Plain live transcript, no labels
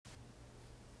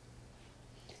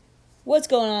What's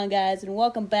going on, guys, and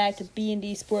welcome back to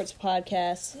B&D Sports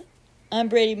Podcast. I'm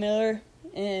Brady Miller,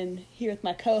 and here with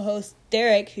my co-host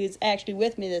Derek, who's actually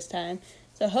with me this time.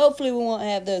 So hopefully we won't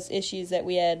have those issues that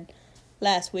we had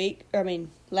last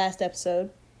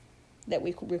episode that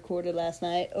we recorded last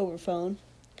night over phone.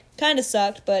 Kind of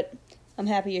sucked, but I'm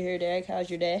happy you're here, Derek.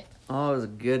 How's your day? Oh, it was a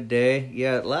good day.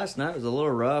 Yeah, last night was a little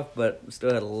rough, but we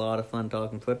still had a lot of fun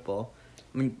talking football.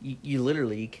 I mean, you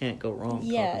literally can't go wrong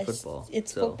talking football.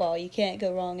 It's football. You can't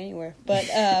go wrong anywhere. But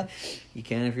you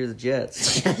can if you're the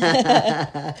Jets.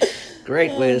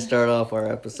 Great way to start off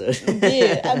our episode.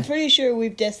 Dude, I'm pretty sure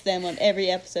we've dissed them on every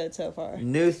episode so far.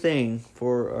 New thing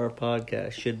for our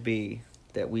podcast should be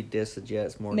that we diss the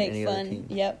Jets more than any other team.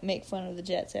 Yep, make fun of the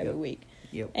Jets every week.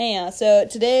 Yep. Anyhow, so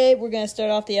today we're going to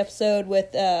start off the episode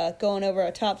with going over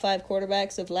our top 5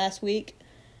 quarterbacks of last week.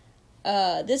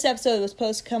 This episode was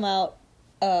supposed to come out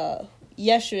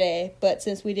yesterday, but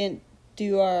since we didn't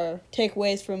do our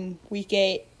takeaways from week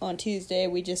 8 on Tuesday,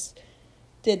 we just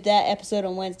did that episode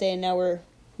on Wednesday, and now we're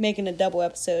making a double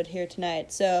episode here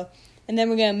tonight. So, and then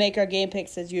we're going to make our game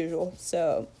picks as usual.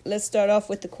 So, let's start off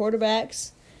with the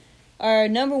quarterbacks. Our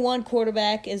number 1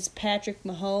 quarterback is Patrick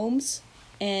Mahomes.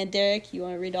 And Derek, you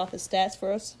want to read off his stats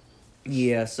for us?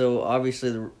 Yeah, so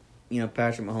obviously,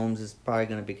 Patrick Mahomes is probably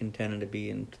going to be contending to be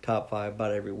in the top 5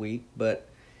 about every week, but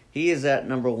he is at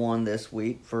number 1 this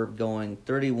week for going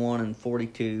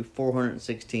 31-42,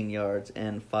 416 yards,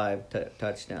 and 5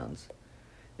 touchdowns.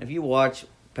 If you watch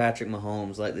Patrick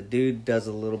Mahomes, like, the dude does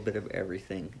a little bit of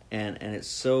everything, and it's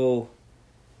so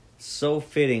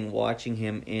fitting watching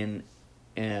him in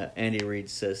Andy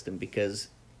Reid's system because,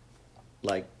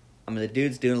 like, I mean, the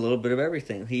dude's doing a little bit of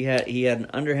everything. He had an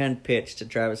underhand pitch to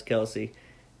Travis Kelce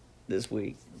this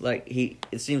week. Like,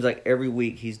 it seems like every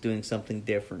week he's doing something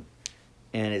different.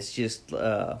 And it's just,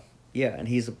 and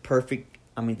he's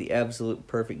the absolute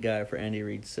perfect guy for Andy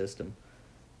Reid's system.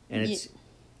 And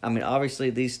obviously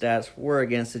these stats were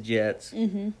against the Jets,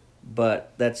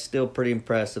 but that's still pretty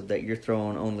impressive that you're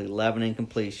throwing only 11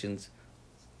 incompletions,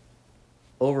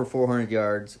 over 400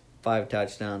 yards, 5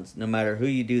 touchdowns. No matter who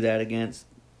you do that against,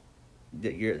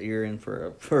 that you're in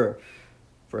for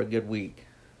a good week.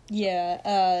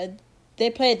 Yeah, they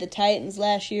played the Titans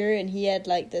last year, and he had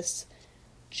like this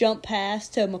jump pass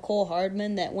to McCole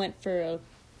Hardman that went for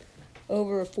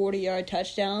over a 40-yard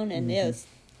touchdown, and it was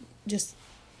just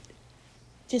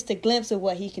a glimpse of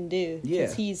what he can do.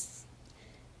 Yeah,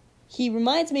 he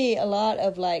reminds me a lot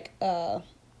of like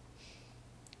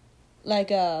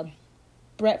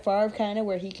Brett Favre kind of,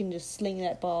 where he can just sling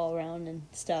that ball around and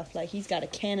stuff. Like, he's got a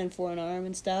cannon for an arm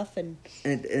and stuff. And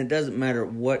it doesn't matter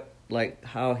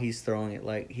how he's throwing it.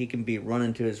 Like, he can be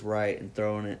running to his right and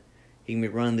throwing it. He can be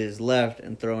running to his left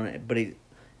and throwing it. But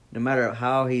no matter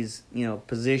how he's,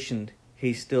 positioned,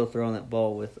 he's still throwing that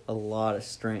ball with a lot of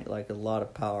strength, like a lot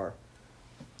of power.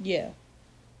 Yeah.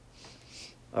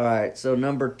 All right, so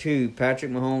number 2,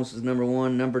 Patrick Mahomes is number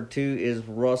 1. Number 2 is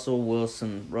Russell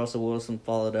Wilson. Russell Wilson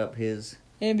followed up his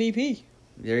MVP.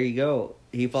 There you go.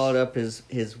 He followed up his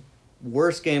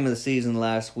worst game of the season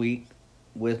last week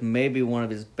with maybe one of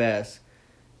his best.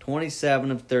 27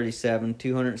 of 37,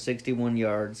 261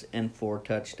 yards, and 4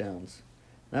 touchdowns.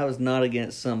 That was not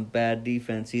against some bad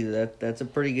defense either. That's a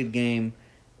pretty good game.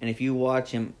 And if you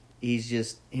watch him,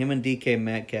 him and DK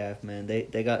Metcalf, man,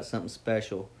 they got something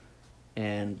special.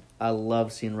 And I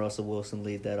love seeing Russell Wilson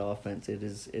lead that offense.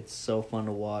 It's so fun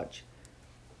to watch.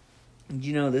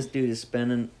 This dude is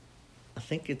spending, I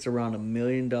think it's around $1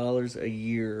 million a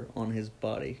year on his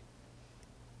body.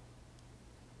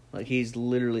 Like, he's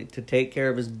literally, to take care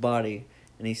of his body,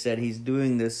 and he said he's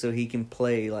doing this so he can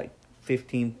play, like,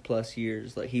 15-plus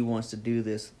years. Like, he wants to do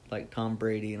this like Tom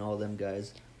Brady and all them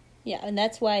guys. Yeah, and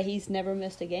that's why he's never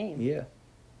missed a game. Yeah.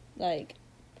 Like,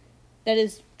 that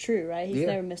is true, right? He's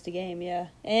never missed a game, yeah.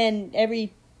 And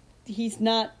he's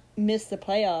not missed the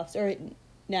playoffs,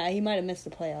 he might have missed the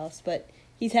playoffs, but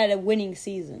he's had a winning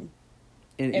season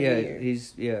every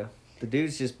year. The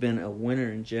dude's just been a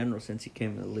winner in general since he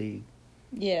came in the league.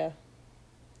 Yeah.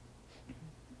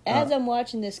 As I'm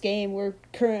watching this game, we're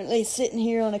currently sitting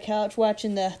here on a couch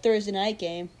watching the Thursday night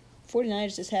game.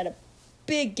 49ers just had a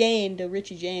big game to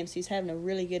Richie James. He's having a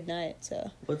really good night.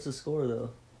 So what's the score,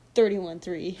 though?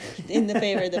 31-3 in the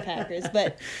favor of the Packers.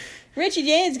 But Richie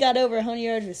James got over 100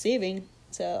 yards receiving.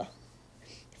 So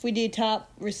if we do top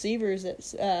receivers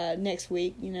next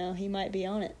week, he might be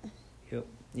on it. Yep.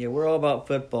 Yeah, we're all about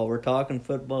football. We're talking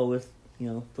football with,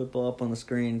 football up on the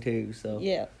screen too. So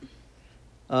yeah.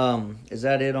 Is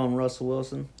that it on Russell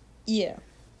Wilson? Yeah.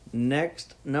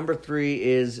 Next, number 3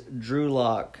 is Drew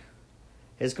Lock.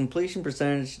 His completion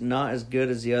percentage not as good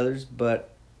as the others,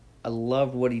 but I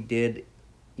loved what he did,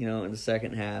 in the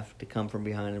second half to come from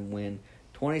behind and win.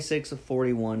 26 of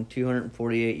 41,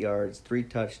 248 yards, 3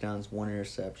 touchdowns, 1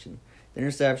 interception. The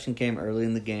interception came early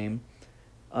in the game.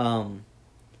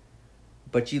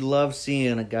 But you love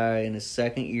seeing a guy in his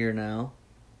second year now.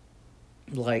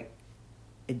 Like,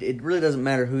 it really doesn't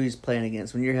matter who he's playing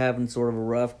against. When you're having sort of a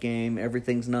rough game,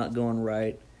 everything's not going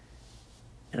right,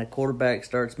 and a quarterback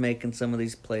starts making some of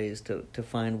these plays to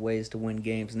find ways to win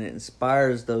games, and it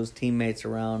inspires those teammates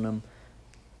around them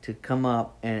to come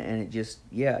up, and it just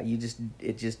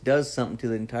does something to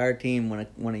the entire team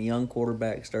when a young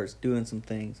quarterback starts doing some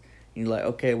things. And you're like,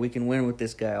 okay, we can win with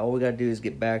this guy. All we got to do is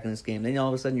get back in this game. Then all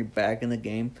of a sudden you're back in the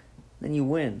game, then you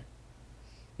win.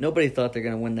 Nobody thought they're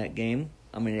going to win that game.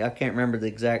 I mean, I can't remember the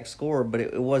exact score, but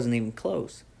it wasn't even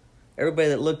close. Everybody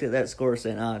that looked at that score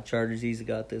saying, Chargers easy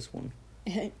got this one.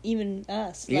 Even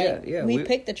us. Yeah. We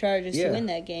picked the Chargers to win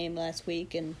that game last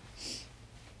week.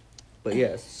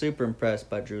 But, super impressed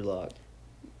by Drew Lock.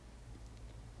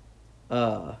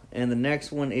 And the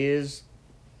next one is,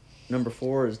 number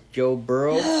 4 is Joe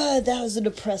Burrow. That was a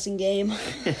depressing game.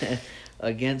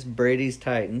 Against Brady's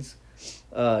Titans.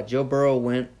 Joe Burrow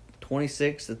went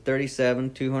 26 to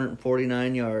 37,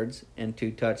 249 yards, and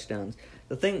 2 touchdowns.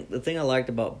 The thing I liked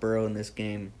about Burrow in this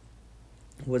game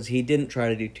was he didn't try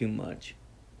to do too much.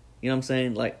 You know what I'm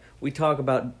saying? Like, we talk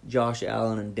about Josh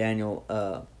Allen and Daniel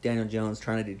Jones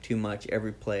trying to do too much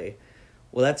every play.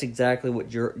 Well, that's exactly what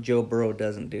Joe Burrow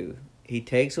doesn't do. He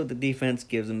takes what the defense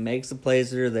gives him, makes the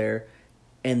plays that are there,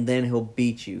 and then he'll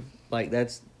beat you. Like,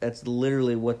 that's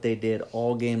literally what they did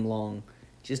all game long.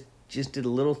 Just did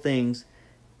little things.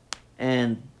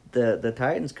 And the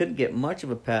Titans couldn't get much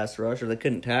of a pass rush, or they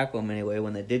couldn't tackle him anyway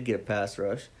when they did get a pass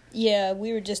rush. Yeah,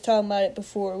 we were just talking about it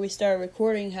before we started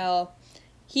recording, how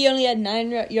he only had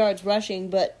 9 yards rushing,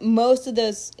 but most of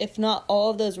those, if not all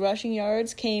of those rushing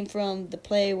yards, came from the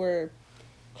play where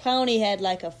Clowney had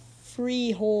like a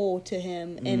free hole to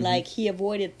him, and like he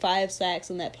avoided 5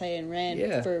 sacks on that play and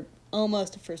ran for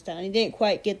almost a first down. He didn't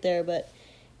quite get there, but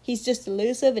he's just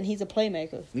elusive and he's a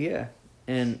playmaker. Yeah.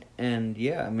 And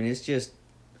I mean, it's just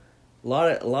a lot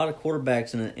of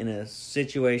quarterbacks in a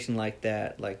situation like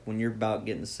that, like when you're about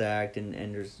getting sacked and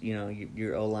there's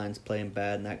your O-line's playing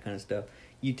bad and that kind of stuff,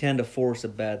 you tend to force a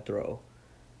bad throw.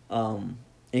 And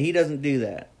he doesn't do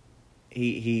that.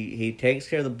 He takes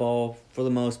care of the ball for the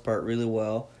most part really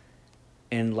well.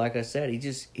 And like I said, he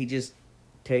just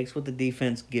takes what the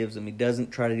defense gives him. He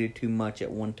doesn't try to do too much at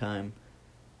one time.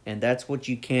 And that's what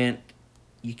you can't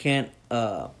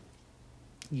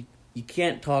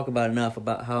talk about enough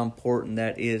about how important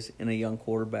that is in a young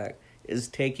quarterback, is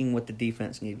taking what the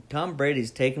defense needs. Tom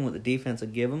Brady's taken what the defense will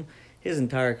give him his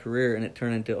entire career, and it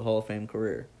turned into a Hall of Fame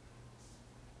career.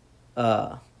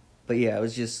 But yeah, it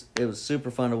was super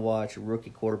fun to watch a rookie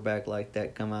quarterback like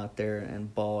that come out there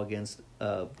and ball against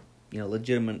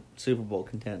legitimate Super Bowl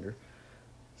contender.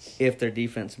 If their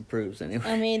defense improves, anyway.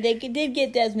 I mean, they did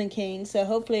get Desmond King, so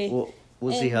hopefully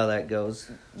we'll see how that goes.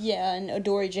 Yeah, and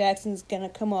Adoree Jackson's gonna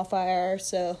come off IR,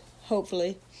 so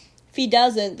hopefully, if he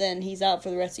doesn't, then he's out for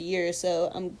the rest of the year.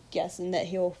 So I'm guessing that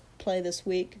he'll play this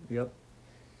week. Yep.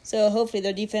 So hopefully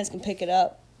their defense can pick it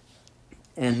up.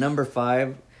 And number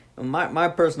 5, my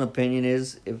personal opinion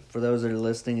is, for those that are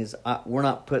listening, is we're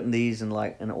not putting these in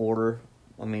like an order.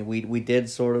 I mean, we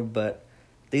did sort of, but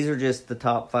these are just the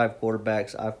top 5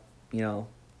 quarterbacks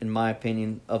in my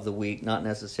opinion, of the week, not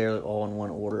necessarily all in one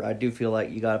order. I do feel like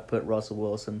you got to put Russell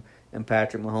Wilson and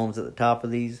Patrick Mahomes at the top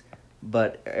of these,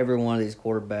 but every one of these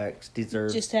quarterbacks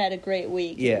deserves. Just had a great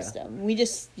week. Yeah. And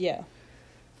stuff.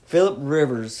 Phillip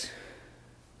Rivers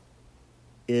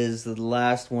is the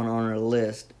last one on our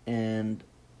list, and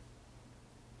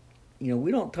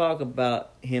we don't talk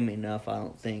about him enough, I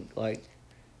don't think. Like,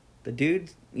 the dude,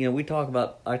 I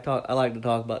like to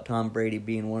talk about Tom Brady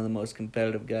being one of the most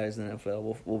competitive guys in the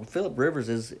NFL. Well, Phillip Rivers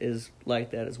is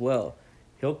like that as well.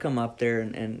 He'll come up there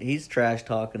and he's trash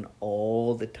talking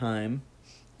all the time.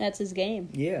 That's his game.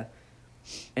 Yeah.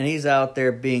 And he's out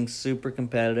there being super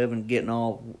competitive and getting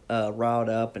all riled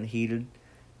up and heated.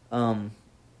 And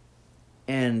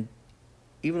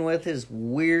even with his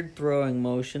weird throwing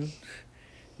motion,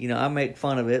 I make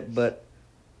fun of it, but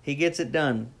he gets it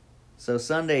done. So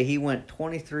Sunday he went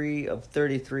 23 of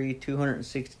 33,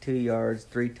 262 yards,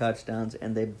 3 touchdowns,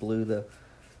 and they blew the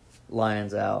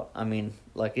Lions out. I mean,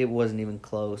 like, it wasn't even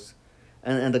close.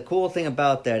 And the cool thing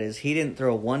about that is he didn't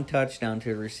throw 1 touchdown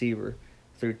to a receiver.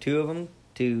 Threw 2 of them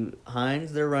to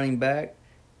Hines, their running back,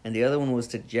 and the other one was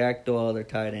to Jack Doyle, their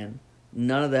tight end.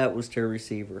 None of that was to a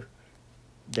receiver.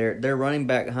 Their running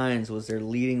back Hines was their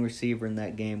leading receiver in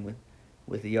that game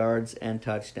with yards and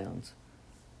touchdowns.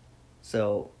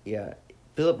 So, yeah,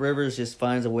 Phillip Rivers just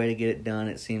finds a way to get it done,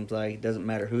 it seems like. It doesn't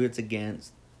matter who it's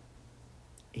against.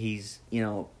 He's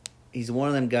one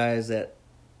of them guys that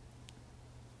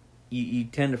you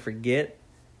tend to forget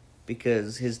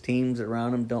because his teams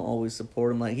around him don't always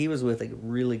support him. Like, he was with a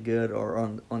really good, or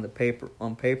on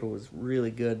paper was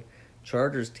really good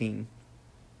Chargers team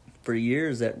for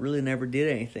years that really never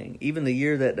did anything. Even the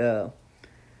year that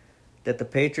the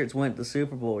Patriots went to the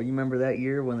Super Bowl. You remember that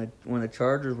year when the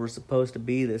Chargers were supposed to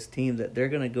be this team that they're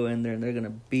going to go in there and they're going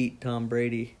to beat Tom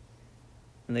Brady,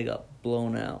 and they got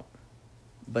blown out.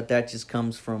 But that just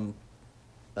comes from,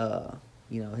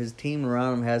 his team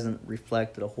around him hasn't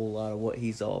reflected a whole lot of what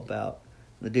he's all about.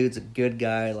 The dude's a good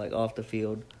guy, like, off the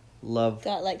field.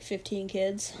 Got like 15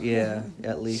 kids. Yeah,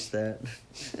 at least that.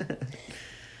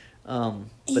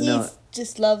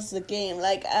 Just loves the game.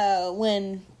 Like,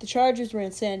 when the Chargers were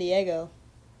in San Diego,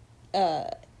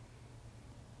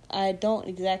 I don't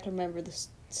exactly remember the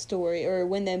story, or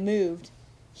when they moved,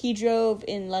 he drove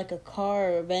in like a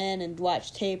car or a van and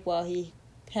watched tape while he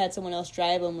had someone else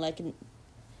drive him,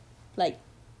 like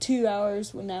 2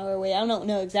 hours, 1 hour away. I don't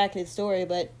know exactly the story,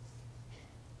 but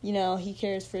he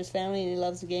cares for his family and he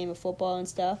loves the game of football and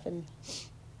stuff, and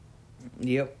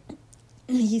yep,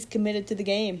 he's committed to the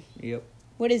game. Yep.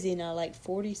 What is he now, like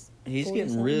 40? He's 40 getting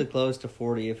something? really close to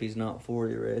 40 if he's not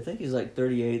 40 already. I think he's like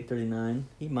 38, 39.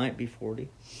 He might be 40.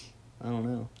 I don't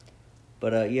know.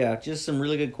 But, just some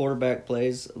really good quarterback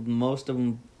plays. Most of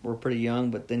them were pretty young,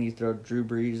 but then you throw Drew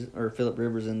Brees or Phillip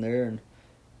Rivers in there.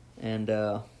 And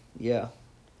yeah.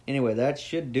 Anyway, that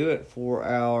should do it for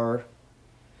our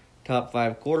top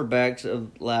 5 quarterbacks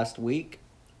of last week.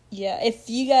 Yeah, if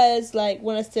you guys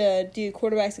want us to do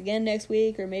quarterbacks again next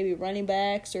week, or maybe running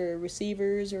backs or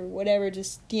receivers or whatever,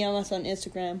 just DM us on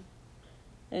Instagram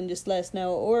and just let us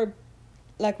know. Or,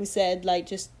 like we said,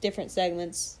 just different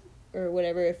segments or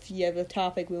whatever. If you have a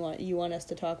topic you want us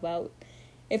to talk about,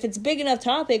 if it's a big enough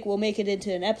topic, we'll make it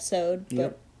into an episode. But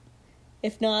yep.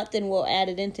 If not, then we'll add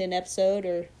it into an episode,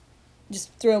 or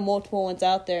just throw multiple ones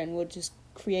out there, and we'll just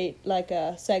create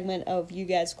a segment of you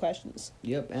guys' questions.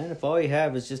 Yep, and if all you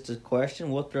have is just a question,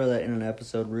 we'll throw that in an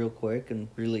episode real quick and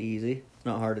really easy. It's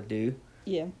not hard to do.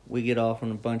 Yeah. We get off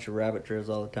on a bunch of rabbit trails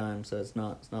all the time, so it's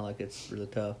not like it's really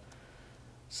tough.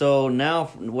 So now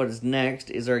what is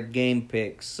next is our game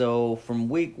picks. So from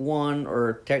week 1,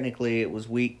 or technically it was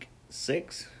week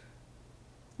 6.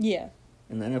 Yeah.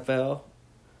 In the NFL,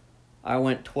 I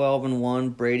went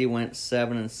 12-1. Brady went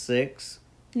 7-6.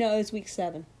 No, it was week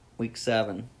 7. Week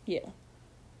 7. Yeah.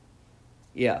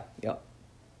 Yeah. Yep.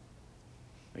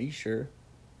 Are you sure?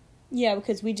 Yeah,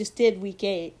 because we just did week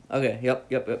 8. Okay.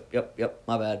 Yep.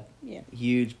 My bad. Yeah.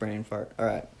 Huge brain fart. All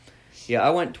right. Yeah, I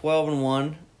went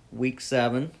 12-1. Week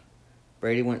 7.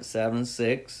 Brady went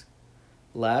 7-6.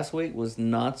 Last week was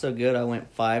not so good. I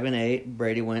went 5-8.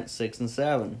 Brady went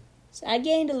 6-7. So I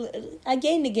gained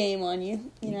a game on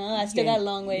you. I still got a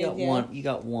long way to go. You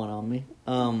got one on me.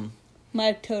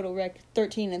 My total record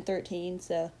 13-13.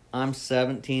 So I'm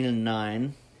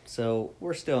 17-9. So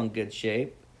we're still in good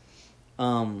shape.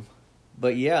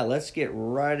 But yeah, let's get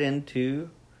right into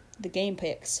the game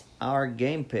picks. Our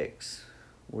game picks.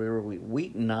 Where were we?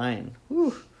 Week 9.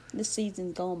 Whew. This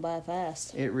season's going by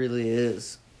fast. It really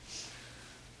is.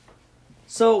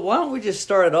 So why don't we just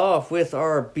start it off with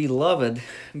our beloved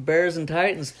Bears and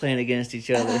Titans playing against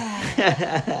each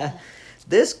other.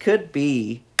 This could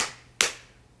be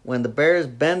when the Bears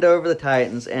bend over the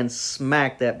Titans and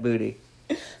smack that booty.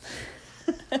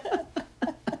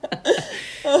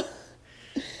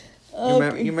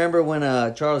 You remember when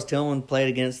Charles Tillman played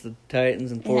against the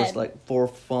Titans and forced 4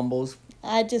 fumbles?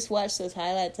 I just watched those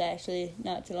highlights actually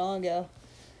not too long ago.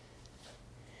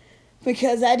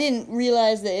 Because I didn't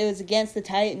realize that it was against the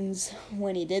Titans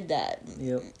when he did that.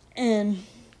 Yep. And,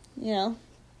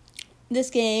 this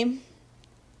game,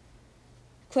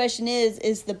 question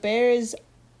is the Bears'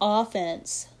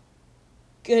 offense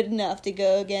good enough to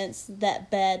go against that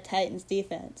bad Titans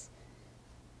defense?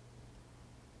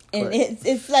 And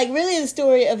it's really the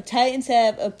story of Titans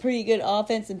have a pretty good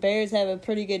offense and Bears have a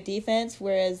pretty good defense,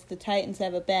 whereas the Titans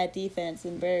have a bad defense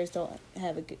and Bears don't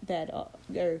have a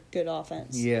good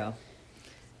offense. Yeah.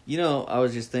 I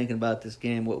was just thinking about this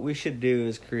game. What we should do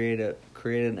is create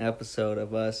an episode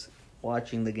of us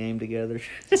watching the game together.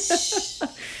 That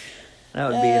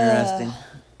would be interesting.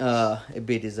 It'd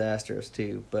be disastrous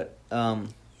too, but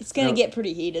it's gonna get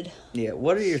pretty heated. Yeah.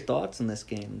 What are your thoughts on this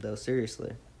game, though?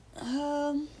 Seriously.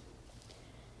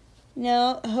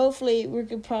 Hopefully we're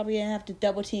probably gonna have to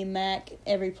double team Mac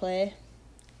every play.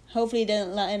 Hopefully he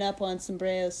doesn't line up on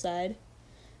Sombrero's side.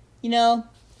 In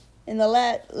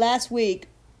the last week,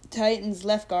 Titans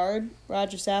left guard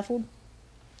Roger Saffold,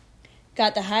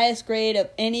 got the highest grade of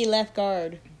any left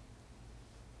guard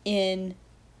in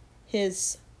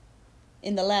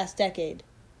the last decade.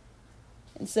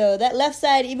 And so that left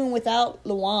side, even without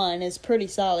Lewan, is pretty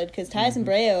solid because Tyson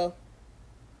Breo,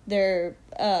 their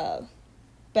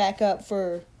backup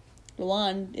for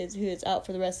Lewan, who is out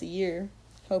for the rest of the year.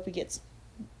 Hope he gets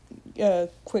a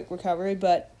quick recovery.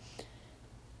 But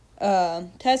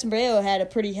Tyson Breo had a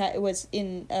pretty high, was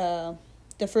in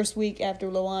the first week after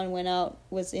Lewan went out,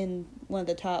 was in one of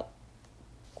the top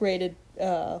graded,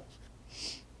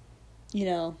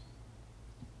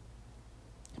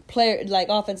 player, like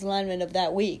offensive lineman of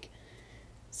that week.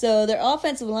 So their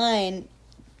offensive line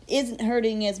isn't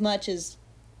hurting as much as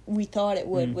we thought it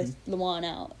would with Lewan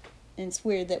out. And it's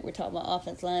weird that we're talking about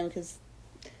offensive line because,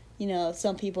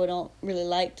 some people don't really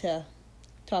like to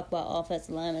talk about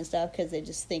offensive lineman and stuff because they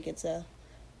just think it's a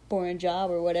boring job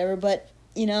or whatever. But,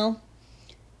 if it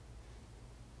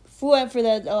weren't for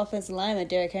that offensive lineman,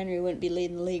 Derrick Henry wouldn't be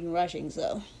leading the league in rushing.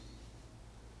 So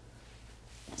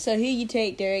who you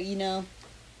take, Derek?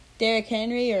 Derrick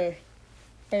Henry or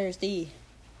Bears D?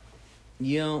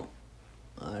 I'd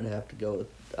have to go with...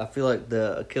 I feel like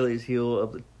the Achilles heel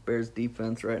of the Bears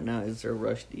defense right now is their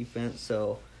rush defense.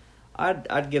 So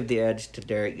I'd give the edge to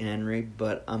Derrick Henry,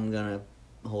 but I'm going to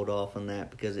hold off on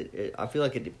that because I feel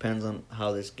like it depends on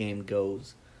how this game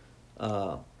goes.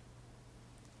 Depending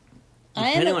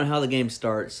on how the game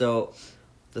starts. So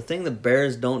the thing the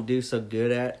Bears don't do so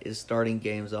good at is starting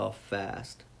games off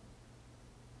fast.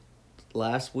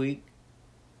 Last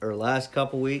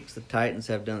couple weeks, the Titans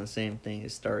have done the same thing,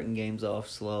 is starting games off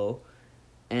slow.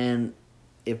 And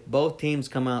if both teams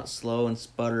come out slow and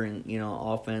sputtering,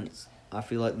 offense, I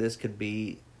feel like this could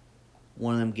be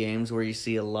one of them games where you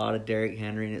see a lot of Derrick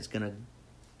Henry and it's going to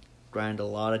grind a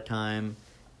lot of time,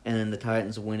 and then the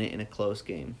Titans win it in a close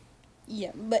game.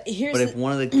 Yeah, but if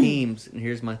one of the teams, and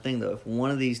here's my thing though, if one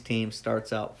of these teams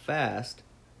starts out fast,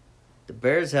 the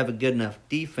Bears have a good enough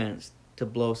defense to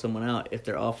blow someone out if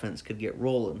their offense could get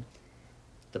rolling.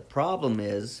 The problem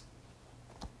is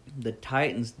the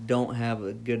Titans don't have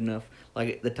a good enough...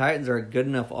 Like, the Titans are a good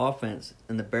enough offense,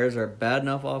 and the Bears are a bad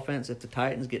enough offense. If the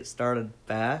Titans get started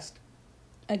fast...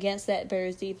 against that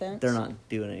Bears defense? They're not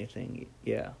doing anything.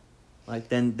 Yeah. Like,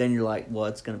 then you're like, well,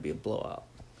 it's going to be a blowout.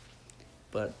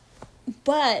 But,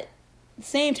 at the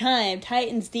same time,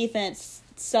 Titans defense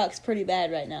sucks pretty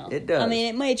bad right now. It does. I mean,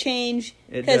 it might change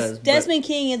because Desmond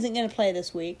King isn't going to play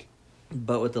this week.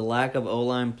 But with the lack of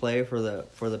O-line play for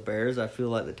the Bears, I feel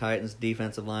like the Titans'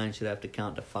 defensive line should have to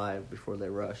count to 5 before they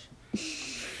rush.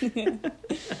 They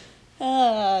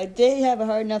have a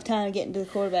hard enough time getting to the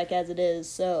quarterback as it is.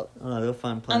 So they'll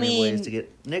find plenty of ways to get...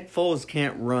 Nick Foles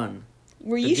can't run.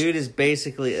 The dude is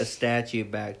basically a statue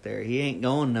back there. He ain't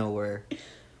going nowhere.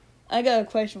 I got a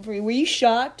question for you. Were you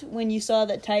shocked when you saw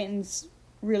that Titans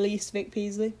released Vic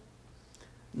Beasley?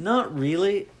 Not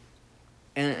really.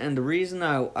 And the reason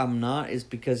I'm not is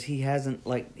because he hasn't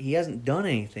done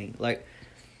anything. Like,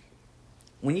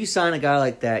 when you sign a guy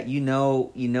like that, you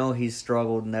know he's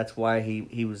struggled, and that's why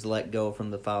he was let go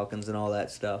from the Falcons and all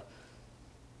that stuff.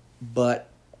 But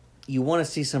you want to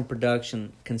see some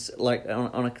production,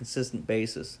 on a consistent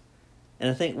basis. And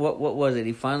I think what was it?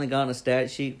 He finally got on a stat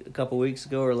sheet a couple weeks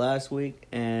ago or last week,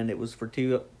 and it was for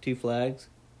two flags.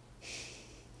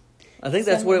 I think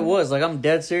that's what it was. Like, I'm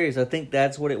dead serious. I think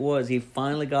that's what it was. He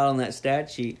finally got on that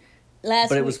stat sheet,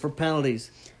 but it was for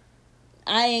penalties.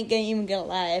 I ain't even gonna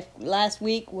lie. Last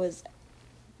weekend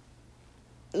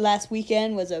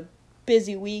was a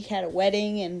busy week. Had a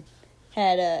wedding and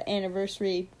had a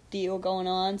anniversary deal going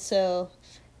on. So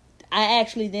I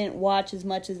actually didn't watch as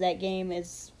much of that game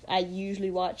as I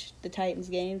usually watch the Titans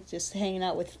games, just hanging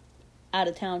out with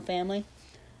out-of-town family.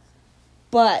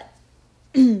 But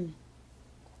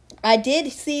I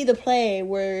did see the play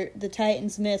where the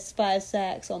Titans missed 5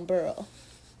 sacks on Burrow.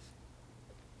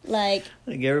 Like,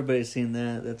 I think everybody's seen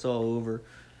that. That's all over.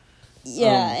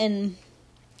 Yeah, and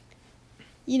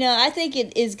I think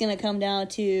it is going to come down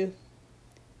to...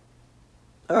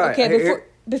 All right. Okay,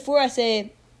 before I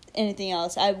say anything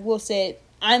else, I will say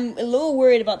I'm a little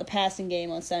worried about the passing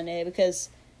game on Sunday because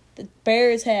the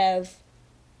Bears have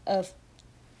a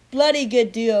bloody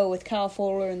good duo with Kyle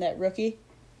Fuller and that rookie.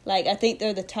 Like, I think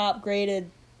they're the top-graded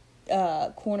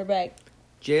cornerback.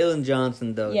 Jalen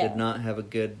Johnson, though, did not have a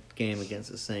good game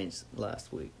against the Saints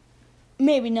last week.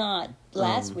 Maybe not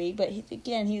last week, but he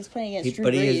was playing against Drew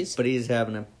Brees. But he's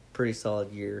having a pretty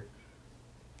solid year.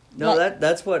 No,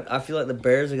 that's what I feel like the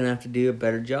Bears are going to have to do a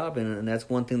better job in, and that's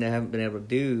one thing they haven't been able to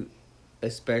do,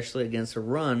 especially against a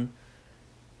run.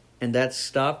 and that's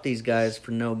stopped these guys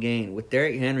for no gain. With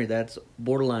Derrick Henry, that's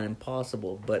borderline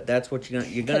impossible. But that's what you're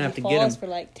gonna have to get him for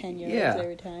like 10 yards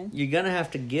every time. You're gonna have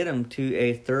to get him to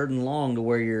a 3rd and long to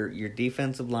where your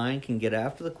defensive line can get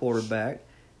after the quarterback,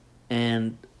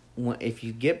 and if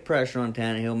you get pressure on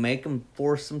Tannehill, make him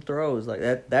force some throws like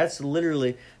that. That's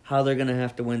literally how they're gonna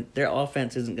have to win. Their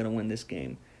offense isn't gonna win this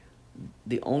game.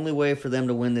 The only way for them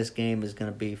to win this game is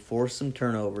gonna be force some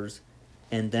turnovers,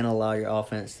 and then allow your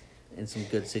offense in some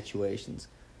good situations.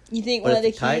 You think but one of the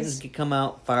if the Titans can come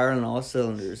out firing on all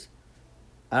cylinders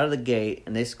out of the gate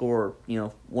and they score,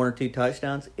 1 or 2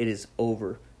 touchdowns, it is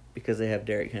over because they have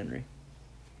Derrick Henry.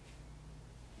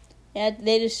 Yeah,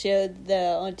 they just showed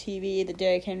on TV the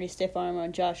Derrick Henry stiff arm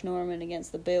on Josh Norman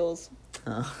against the Bills.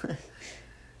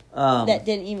 That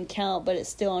didn't even count, but it's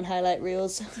still on highlight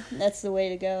reels. That's the way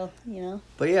to go,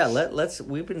 But yeah, let's.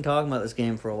 We've been talking about this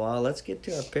game for a while. Let's get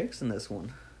to our picks in this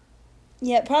one.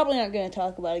 Yeah, probably not going to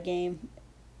talk about a game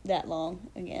that long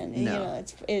again. No.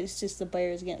 It's just the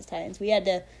Bears against Titans. We had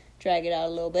to drag it out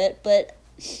a little bit, but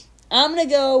I'm going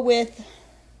to go with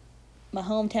my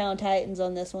hometown Titans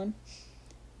on this one,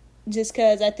 just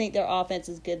because I think their offense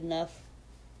is good enough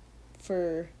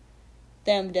for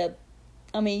them to.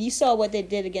 I mean, you saw what they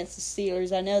did against the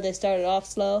Steelers. I know they started off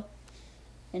slow,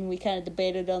 and we kind of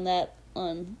debated on that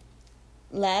on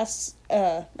last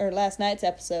night's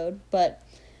episode, but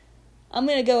I'm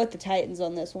going to go with the Titans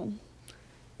on this one.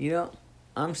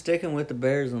 I'm sticking with the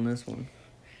Bears on this one.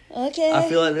 Okay. I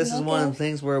feel like this is one of the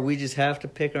things where we just have to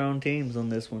pick our own teams on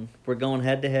this one. We're going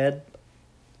head-to-head.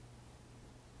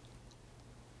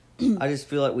 I just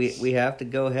feel like we have to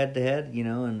go head-to-head,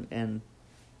 and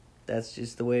that's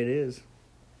just the way it is.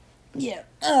 Yeah.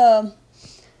 But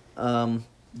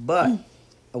I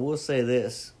will say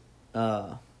this.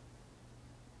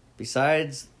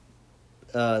 Besides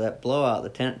that blowout,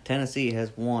 the Tennessee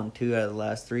has won 2 out of the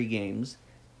last 3 games.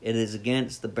 It is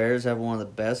against the Bears have one of the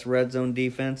best red zone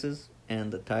defenses,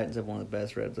 and the Titans have one of the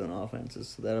best red zone offenses.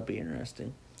 So that'll be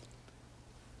interesting.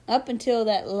 Up until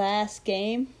that last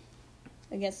game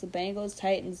against the Bengals,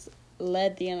 Titans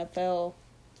led the NFL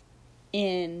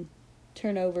in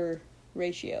turnover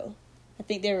ratio. I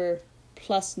think they were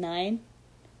 +9.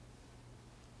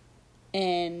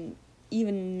 And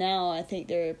even now, I think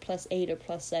they're +8 or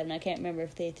 +7. I can't remember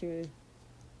if they threw,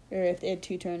 or if they had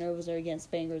 2 turnovers or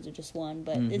against Bengals or just 1.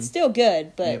 But it's still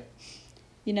good. But,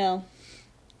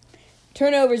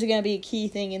 turnovers are going to be a key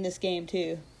thing in this game,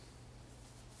 too.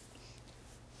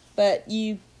 But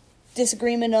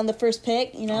disagreement on the first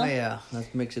pick, Oh, yeah.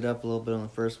 Let's mix it up a little bit on the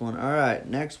first one. All right.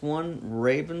 Next one,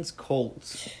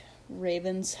 Ravens-Colts.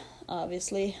 Ravens,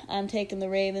 obviously. I'm taking the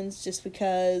Ravens just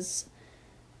because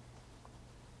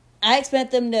I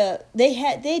expect them to.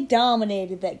 They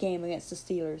dominated that game against the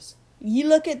Steelers. You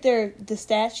look at the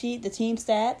stat sheet, the team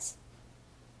stats.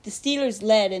 The Steelers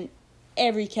led in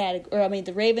every category.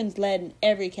 The Ravens led in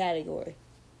every category.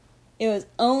 It was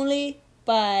only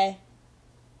by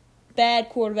bad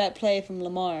quarterback play from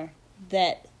Lamar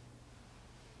that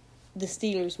the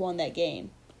Steelers won that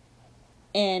game.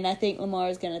 And I think Lamar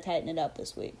is going to tighten it up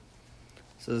this week.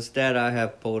 So the stat I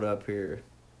have pulled up here,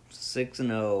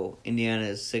 6-0. Indiana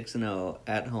is 6-0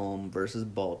 at home versus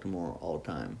Baltimore all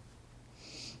time.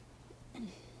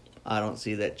 I don't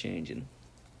see that changing.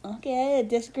 Okay, a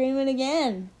disagreement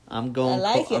again. I'm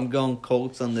going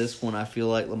Colts on this one. I feel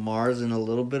like Lamar's in a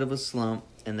little bit of a slump,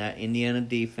 and that Indiana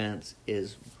defense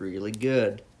is really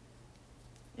good.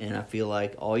 And I feel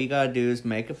like all you got to do is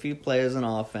make a few plays on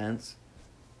offense.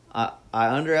 I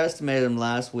underestimated them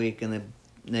last week, and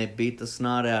they beat the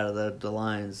snot out of the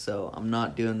Lions, so I'm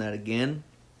not doing that again.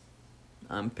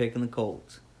 I'm picking the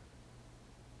Colts.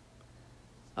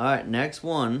 All right, next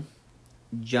one.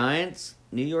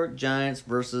 New York Giants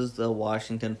versus the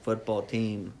Washington football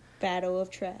team. Battle of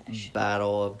trash.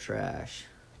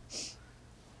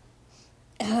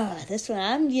 This one,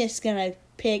 I'm just going to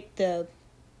pick the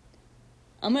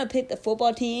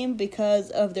football team because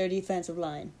of their defensive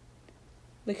line.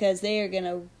 Because they are going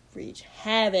to wreak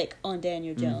havoc on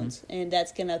Daniel Jones. And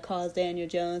that's going to cause Daniel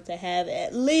Jones to have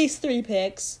at least 3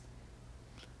 picks.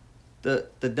 The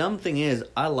dumb thing is,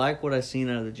 I like what I've seen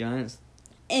out of the Giants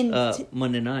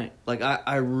Monday night. Like,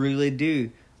 I really do.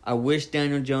 I wish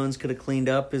Daniel Jones could have cleaned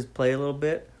up his play a little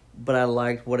bit, but I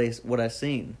liked what I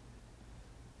seen.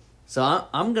 So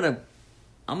I'm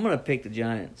gonna pick the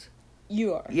Giants.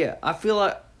 You are. Yeah, I feel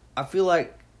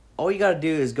like all you got to do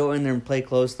is go in there and play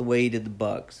close the way you did the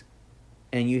Bucs,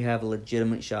 and you have a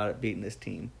legitimate shot at beating this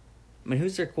team. I mean,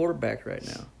 who's their quarterback right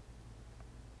now?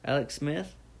 Alex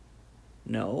Smith?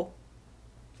 No.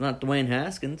 It's not Dwayne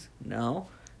Haskins. No.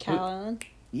 Kyle Allen?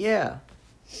 Yeah.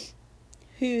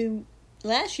 Who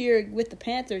last year with the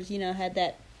Panthers, had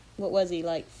that, what was he,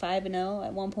 like 5-0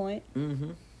 at one point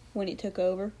when he took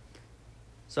over.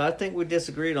 So I think we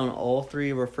disagreed on all three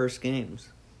of our first games.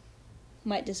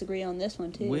 Might disagree on this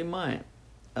one, too. We might.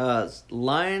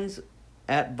 Lions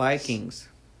at Vikings.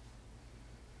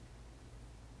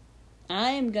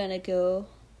 I am going to go...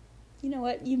 You know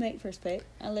what? You make first pick.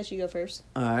 I'll let you go first.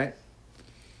 All right.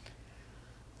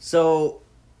 So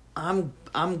I'm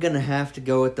going to have to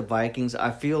go with the Vikings.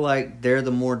 I feel like they're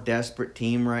the more desperate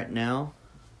team right now.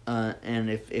 And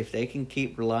if they can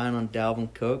keep relying on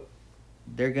Dalvin Cook,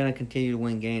 they're going to continue to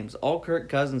win games. All Kirk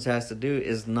Cousins has to do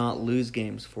is not lose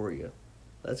games for you.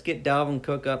 Let's get Dalvin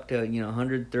Cook up to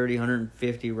 130,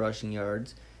 150 rushing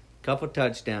yards, couple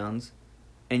touchdowns,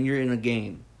 and you're in a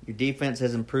game. Your defense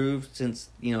has improved since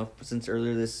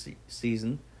earlier this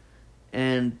season.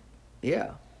 And,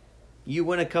 yeah, you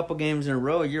win a couple games in a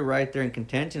row, you're right there in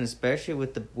contention, especially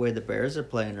with the way the Bears are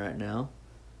playing right now.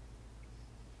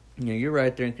 You're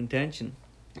right there in contention.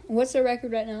 What's their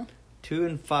record right now?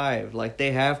 2-5. Like,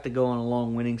 they have to go on a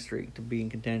long winning streak to be in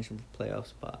contention for playoff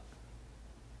spot.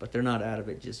 But they're not out of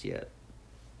it just yet.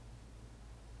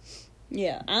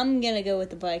 Yeah, I'm going to go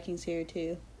with the Vikings here,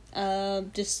 too.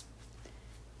 Just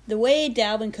the way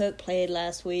Dalvin Cook played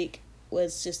last week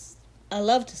was just... I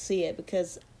love to see it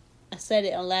because I said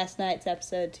it on last night's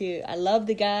episode, too. I love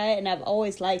the guy, and I've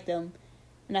always liked him.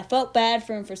 And I felt bad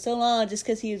for him for so long just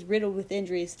because he was riddled with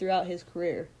injuries throughout his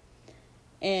career.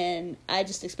 And I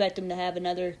just expect him to have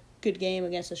another good game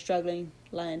against a struggling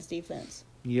Lions defense.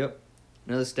 Yep.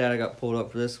 Another stat I got pulled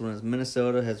up for this one is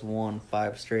Minnesota has won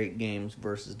 5 straight games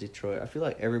versus Detroit. I feel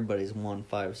like everybody's won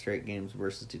 5 straight games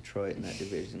versus Detroit in that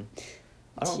division.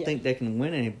 I don't think they can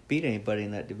beat anybody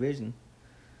in that division.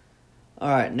 All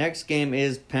right, next game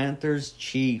is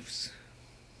Panthers-Chiefs.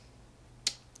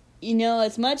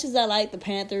 As much as I like the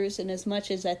Panthers and as much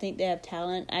as I think they have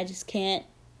talent, I just can't,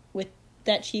 with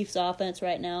that Chiefs offense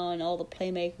right now and all the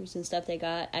playmakers and stuff they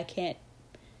got, I can't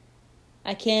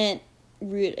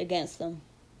root against them.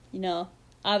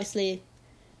 Obviously,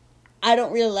 I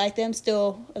don't really like them.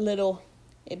 Still a little,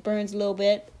 it burns a little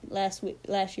bit last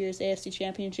year's AFC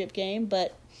Championship game,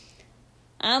 but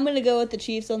I'm going to go with the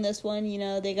Chiefs on this one.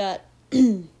 They got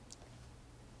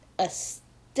a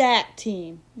stacked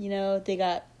team. They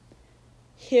got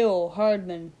Hill,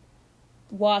 Hardman,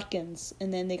 Watkins,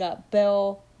 and then they got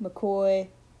Bell, McCoy,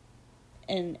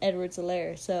 and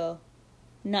Edwards-Helaire. So,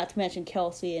 not to mention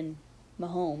Kelsey and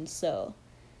Mahomes. So,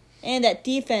 and that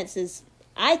defense is,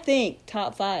 I think,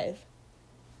 top 5.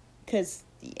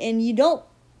 And you don't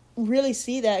really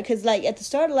see that because, like, at the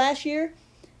start of last year,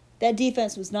 that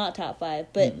defense was not top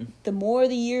 5. But the more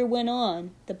the year went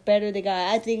on, the better they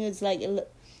got. I think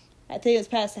it was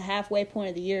past the halfway point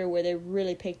of the year where they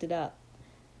really picked it up.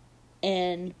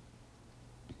 And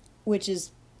which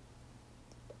is,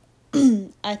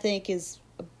 I think, is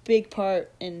a big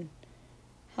part in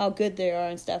how good they are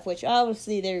and stuff, which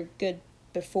obviously they're good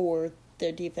before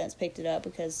their defense picked it up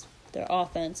because their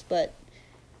offense. But,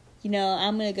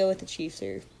 I'm going to go with the Chiefs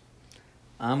here.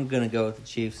 I'm going to go with the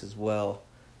Chiefs as well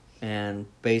and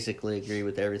basically agree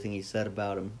with everything he said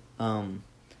about them.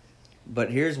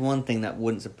 But here's one thing that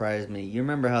wouldn't surprise me. You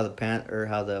remember how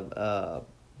the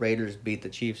Raiders beat the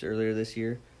Chiefs earlier this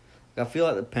year? I feel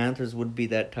like the Panthers would be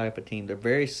that type of team. They're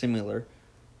very similar.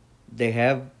 They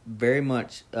have very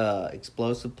much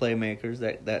explosive playmakers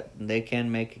that they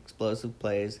can make explosive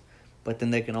plays, but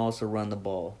then they can also run the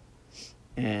ball.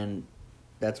 And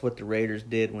that's what the Raiders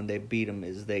did when they beat them.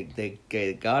 Is they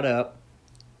got up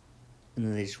and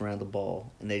then they just ran the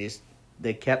ball, and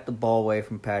they kept the ball away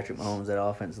from Patrick Mahomes. That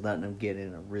offense, letting them get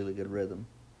in a really good rhythm.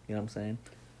 You know what I'm saying?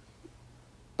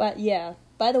 But yeah.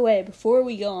 By the way, before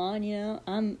we go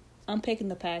on, I'm picking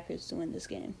the Packers to win this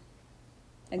game.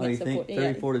 You think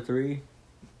 34-3?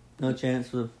 No chance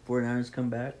for the 49ers to come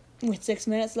back? With 6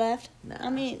 minutes left? Nah. I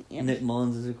mean... Yeah. Nick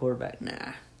Mullins is a quarterback?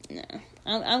 Nah. No.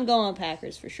 I'm going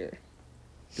Packers for sure.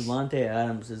 Devontae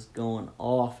Adams is going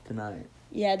off tonight.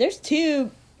 Yeah, there's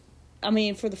 2... I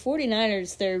mean, for the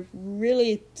 49ers, their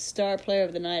really star player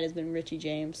of the night has been Richie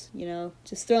James.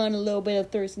 Just throwing a little bit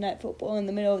of Thursday Night Football in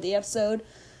the middle of the episode.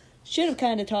 Should have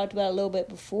kind of talked about it a little bit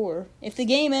before. If the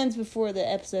game ends before the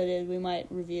episode is, we might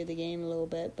review the game a little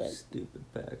bit. But stupid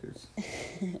Packers.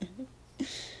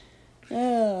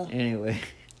 Anyway.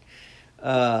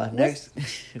 Next.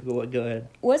 Go ahead.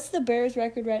 What's the Bears'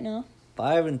 record right now?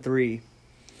 5-3.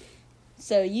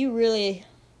 So you really,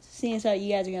 seeing as how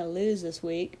you guys are going to lose this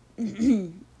week,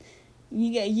 you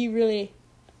really,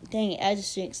 dang it, I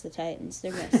just jinxed the Titans.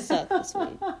 They're going to suck this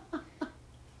week.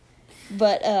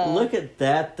 But look at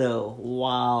that though!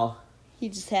 Wow. He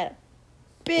just had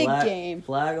Big game.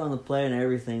 Flag on the play and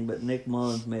everything, but Nick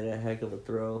Mullins made a heck of a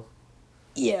throw.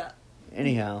 Yeah.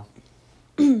 Anyhow,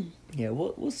 yeah,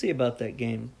 we'll see about that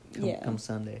game come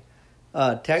Sunday.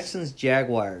 Texans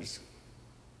Jaguars.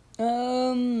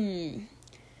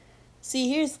 See,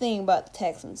 here's the thing about the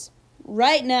Texans.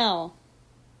 Right now,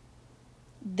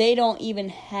 they don't even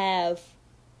have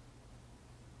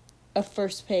a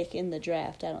first pick in the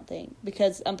draft, I don't think.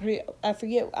 Because I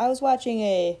forget, I was watching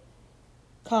a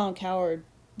Colin Cowherd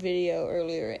video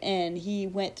earlier, and he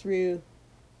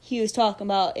was talking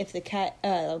about if the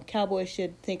Cowboys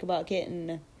should think about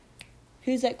getting,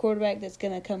 who's that quarterback that's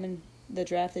going to come in the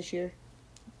draft this year?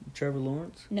 Trevor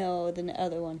Lawrence? No, the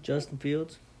other one. Justin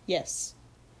Fields? Yes.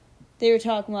 They were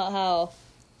talking about how,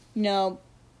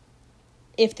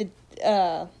 if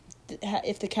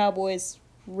the Cowboys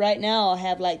right now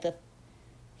have like the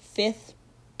 5th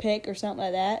pick or something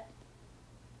like that,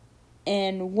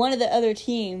 and one of the other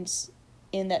teams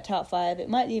in that top 5, it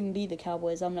might even be the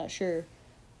Cowboys, I'm not sure,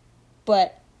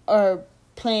 but are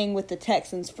playing with the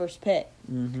Texans' first pick.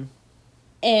 Mm-hmm.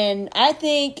 And I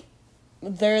think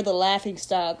they're the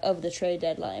laughingstock of the trade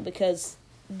deadline because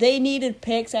they needed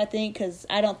picks, I think, because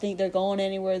I don't think they're going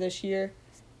anywhere this year.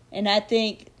 And I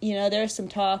think, there's some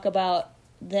talk about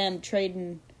them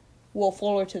trading Will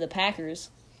Fuller to the Packers.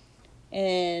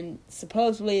 And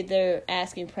supposedly their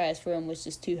asking price for him was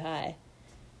just too high.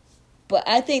 But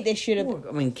I think they should have...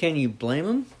 I mean, can you blame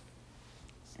them?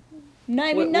 No,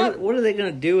 I mean, what are they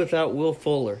going to do without Will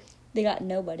Fuller? They got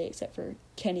nobody except for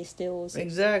Kenny Stills.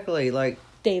 Exactly, like...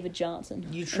 David Johnson.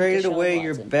 You traded away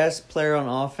your best player on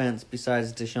offense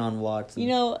besides Deshaun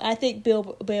Watson. I think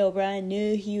Bill O'Brien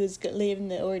knew he was leaving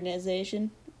the organization,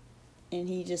 and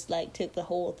he just, took the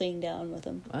whole thing down with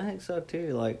him. I think so,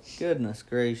 too. Goodness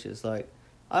gracious. I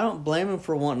don't blame him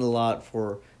for wanting a lot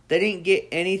for... They didn't get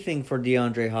anything for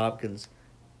DeAndre Hopkins.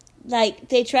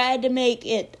 They tried to make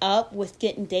it up with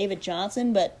getting David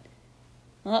Johnson, but...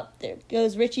 there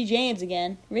goes Richie James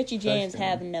again. Richie James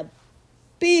having a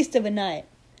beast of a night.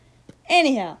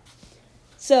 Anyhow,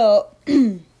 so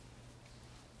they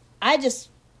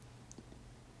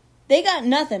got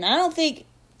nothing.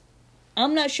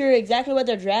 I'm not sure exactly what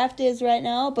their draft is right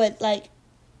now, but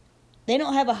they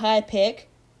don't have a high pick.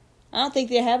 I don't think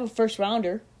they have a first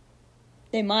rounder.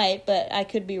 They might, but I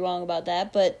could be wrong about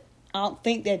that, but I don't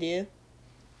think they do.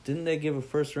 Didn't they give a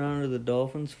first rounder to the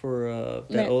Dolphins for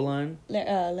that O-line?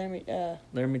 Laramie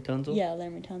Tunsil? Yeah,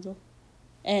 Laramie Tunsil.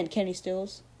 And Kenny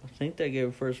Stills. I think they gave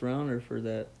a first rounder for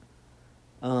that.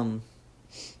 Who'd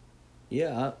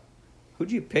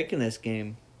you pick in this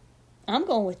game? I'm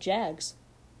going with Jags.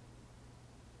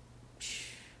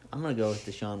 I'm going to go with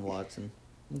Deshaun Watson.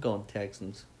 I'm going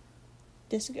Texans.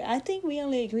 Disagree. I think we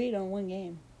only agreed on one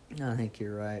game. I think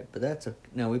you're right, but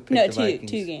we picked the Vikings.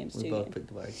 two games. We both picked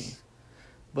the Vikings.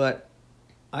 But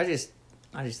I just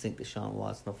think Deshaun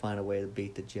Watson will find a way to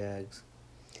beat the Jags.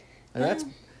 And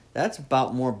that's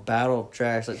about more battle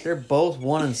trash. They're both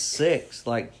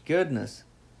 1-6. Goodness.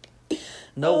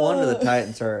 No wonder the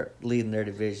Titans are leading their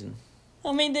division.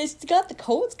 I mean, they got the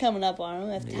Colts coming up on them.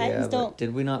 If the Titans don't...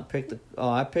 Did we not pick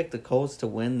I picked the Colts to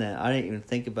win that. I didn't even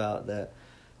think about that.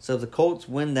 So if the Colts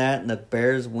win that and the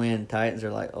Bears win, Titans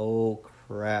are oh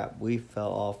crap, we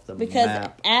fell off the map. Because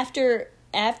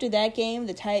after that game,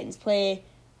 the Titans play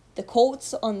the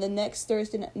Colts on the next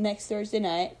Thursday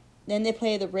night. Then they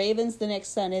play the Ravens the next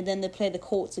Sunday. Then they play the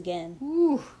Colts again.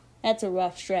 Whew. That's a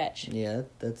rough stretch. Yeah,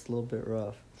 that's a little bit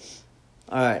rough.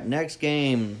 All right, next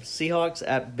game. Seahawks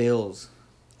at Bills.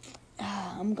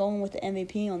 I'm going with the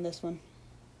MVP on this one.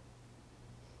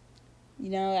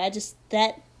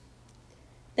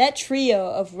 That trio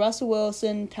of Russell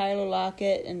Wilson, Tyler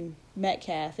Lockett, and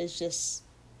Metcalf is just...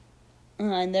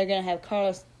 and they're going to have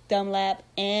Carlos Dunlap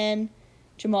and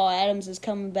Jamal Adams is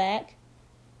coming back.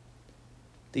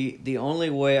 The only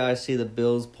way I see the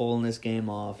Bills pulling this game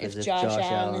off is if Josh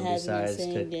Allen decides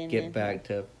to get back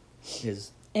to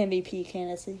his MVP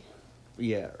candidacy.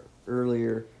 Yeah,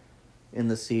 earlier in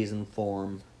the season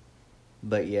form.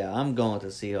 But yeah, I'm going with the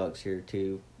Seahawks here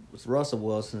too. Russell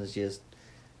Wilson is just...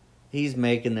 He's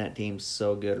making that team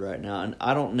so good right now. And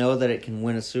I don't know that it can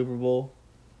win a Super Bowl,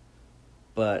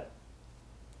 but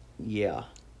yeah.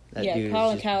 Dude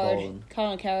Colin is just balling.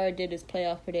 Colin Cowherd did his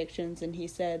playoff predictions, and he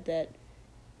said that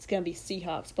it's going to be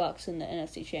Seahawks-Bucks in the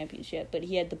NFC Championship, but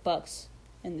he had the Bucks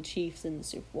and the Chiefs in the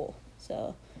Super Bowl.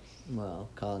 So, well,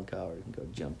 Colin Cowherd can go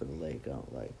jump in the lake. I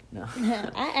don't like... No.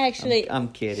 I'm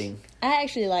kidding. I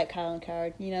actually like Colin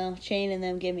Cowherd. Shane and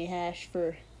them give me hash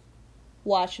for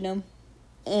watching him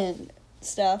and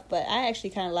stuff, but I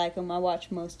actually kind of like him. I watch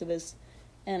most of his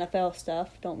NFL stuff.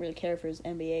 Don't really care for his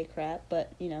NBA crap,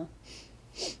 but,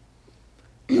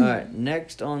 All right,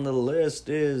 next on the list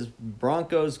is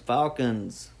Broncos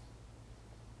Falcons.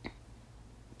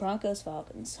 Broncos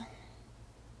Falcons.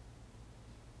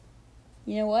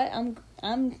 You know what?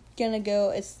 I'm gonna go.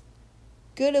 As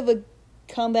good of a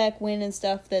comeback win and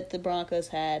stuff that the Broncos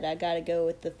had, I gotta go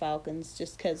with the Falcons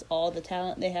just because all the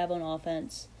talent they have on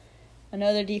offense. I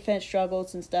know their defense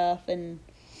struggles and stuff, and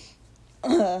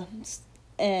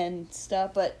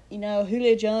stuff. But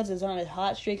Julio Jones is on a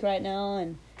hot streak right now,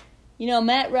 and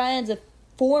Matt Ryan's a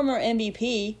former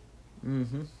MVP.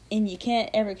 Mm-hmm. And you can't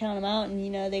ever count them out.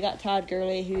 And, they got Todd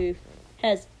Gurley, who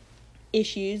has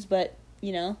issues, but,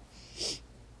 hey,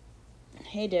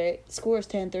 Derek, score's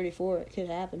 10-34. It could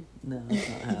happen. No, it's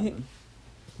not happening.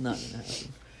 Not going to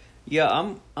happen.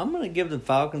 Yeah, I'm going to give the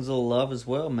Falcons a little love as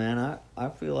well, man. I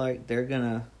feel like they're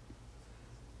going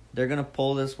to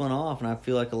pull this one off, and I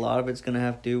feel like a lot of it's going to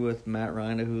have to do with Matt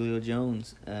Ryan and Julio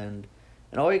Jones. And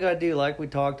all you got to do, like we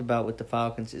talked about with the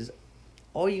Falcons, is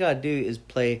all you got to do is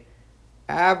play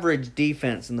average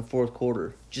defense in the fourth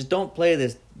quarter. Just don't play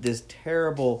this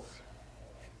terrible,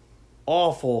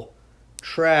 awful,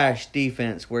 trash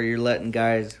defense where you're letting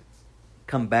guys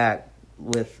come back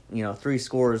with 3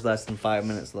 scores less than 5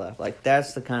 minutes left. Like,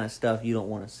 that's the kind of stuff you don't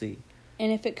want to see.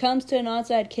 And if it comes to an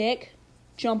onside kick,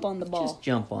 jump on the ball. Just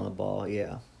jump on the ball,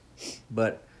 yeah.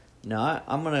 But no,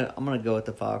 I'm gonna go with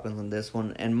the Falcons on this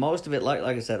one. And most of it, like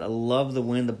I said, I love the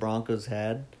win the Broncos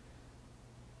had.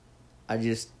 I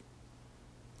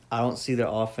don't see their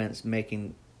offense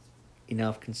making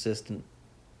enough consistent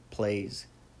plays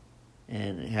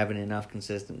and having enough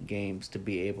consistent games to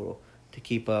be able to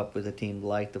keep up with a team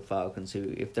like the Falcons,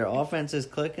 who, if their offense is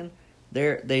clicking,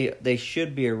 they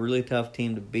should be a really tough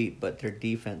team to beat, but their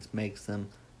defense makes them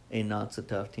a not so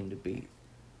tough team to beat.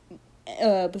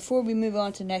 Before we move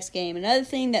on to the next game, another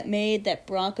thing that made that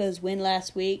Broncos win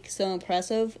last week so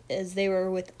impressive is they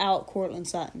were without Courtland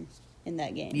Sutton in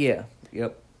that game. Yeah,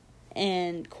 yep.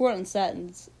 And Courtland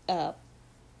Sutton's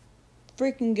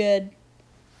freaking good.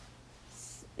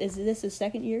 Is this his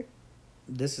second year?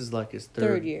 This is like his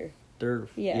third year.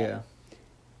 Yeah.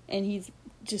 And he's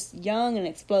just young and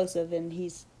explosive, and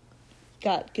he's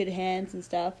got good hands and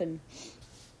stuff, and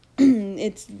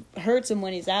it hurts him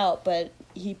when he's out, but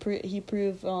he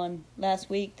proved on last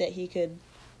week that he could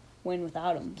win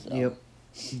without him. So. Yep,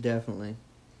 definitely.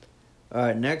 All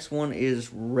right, next one is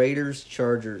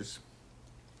Raiders-Chargers.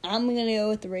 I'm going to go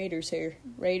with the Raiders here.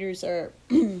 Raiders are...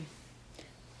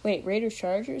 Wait,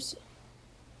 Raiders-Chargers?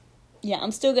 Yeah,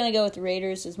 I'm still going to go with the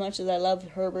Raiders as much as I love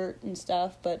Herbert and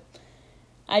stuff, but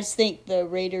I just think the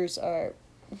Raiders are...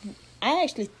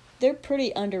 They're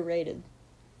pretty underrated.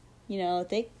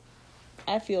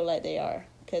 I feel like they are,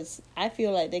 because I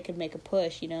feel like they could make a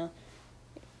push, it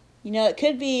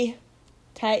could be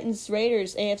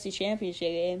Titans-Raiders AFC Championship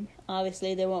game.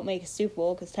 Obviously, they won't make a Super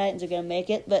Bowl because Titans are going to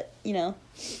make it, but,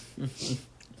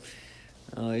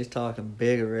 Oh, he's talking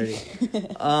big already.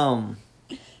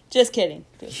 Just kidding.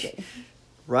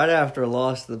 Right after a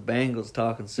loss to the Bengals,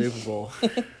 talking Super Bowl.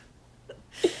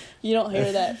 You don't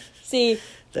hear that. See...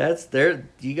 That's there.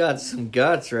 You got some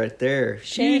guts right there.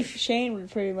 Shane would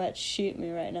pretty much shoot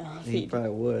me right now. He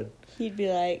probably would. He'd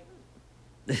be like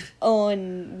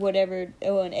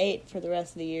 0-8 for the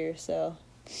rest of the year. So.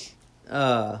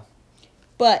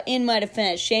 But in my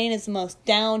defense, Shane is the most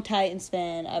down Titans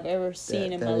fan I've ever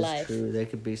seen in my life. That is true. They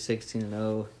could be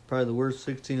 16-0. Probably the worst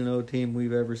 16-0 team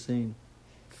we've ever seen.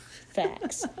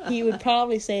 Facts. He would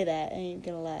probably say that. I ain't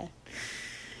gonna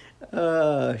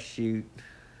lie. Shoot.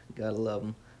 Gotta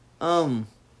love them.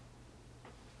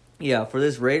 Yeah, for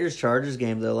this Raiders-Chargers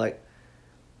game, though,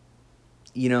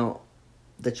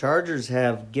 the Chargers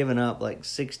have given up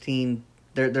 16.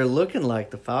 They're looking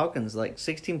like the Falcons,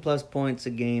 16+ points a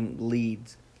game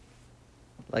leads.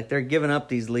 They're giving up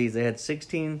these leads. They had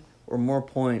 16 or more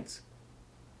points.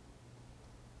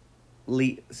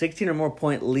 16 or more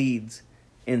point leads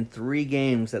in 3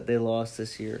 games that they lost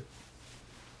this year.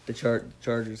 The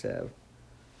Chargers have.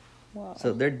 Wow.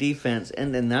 So their defense,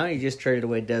 and then now you just traded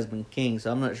away Desmond King, so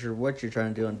I'm not sure what you're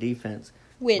trying to do on defense.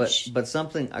 But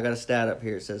something, I got a stat up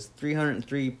here. It says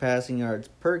 303 passing yards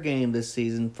per game this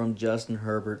season from Justin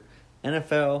Herbert.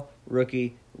 NFL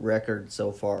rookie record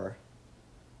so far.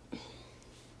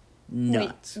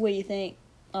 Nuts. What do you think?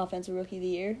 Offensive rookie of the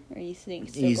year? Or you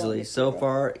think easily. So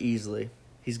far, easily.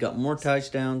 He's got more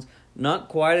touchdowns. Not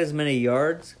quite as many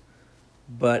yards,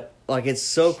 but it's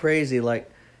so crazy. Him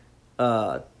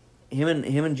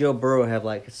and Joe Burrow have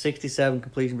 67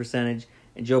 completion percentage,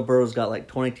 and Joe Burrow's got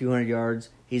 2,200 yards.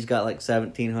 He's got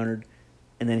 1,700,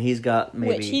 and then he's got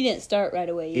maybe... Which he didn't start right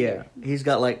away either. Yeah, he's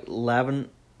got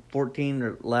 14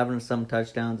 or 11 or some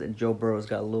touchdowns, and Joe Burrow's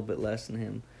got a little bit less than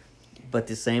him. but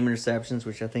the same interceptions,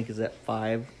 which I think is at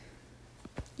 5.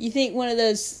 You think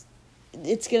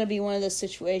it's going to be one of those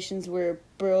situations where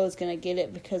Burrow is going to get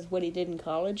it because what he did in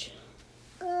college?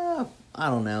 I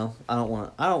don't know. I don't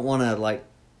want to like.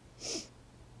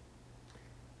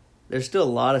 There's still a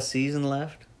lot of season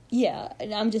left. Yeah,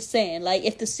 and I'm just saying, like,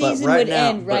 if the season would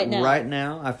end right now. Right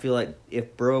now, I feel like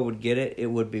if Burrow would get it, it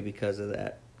would be because of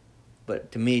that.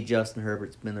 But to me, Justin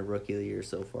Herbert's been the rookie of the year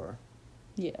so far.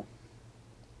 Yeah.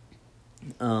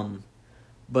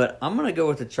 But I'm going to go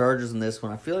with the Chargers in this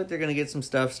one. I feel like they're going to get some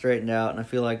stuff straightened out, and I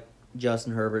feel like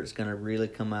Justin Herbert's going to really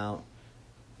come out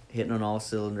hitting on all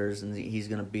cylinders, and he's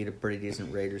going to beat a pretty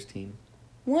decent Raiders team.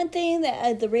 One thing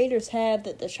that the Raiders have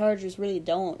that the Chargers really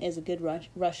don't is a good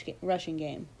rushing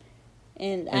game.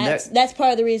 And that's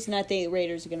part of the reason I think the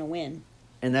Raiders are going to win.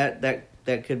 And that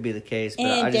could be the case, but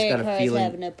and I just got a Derek feeling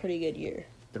Carr's having a pretty good year.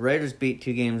 The Raiders beat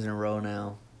 2 games in a row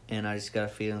now, and I just got a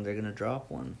feeling they're going to drop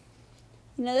one.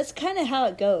 You know, that's kind of how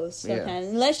it goes sometimes.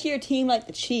 Yeah. Unless you're a team like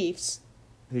the Chiefs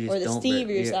or the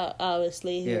Steelers,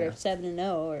 obviously, who are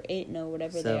 7-0 or 8-0,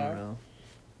 whatever they are.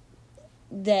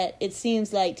 That it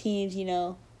seems like teams, you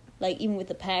know, like even with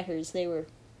the Packers, they were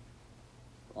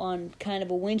on kind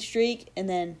of a win streak, and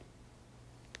then,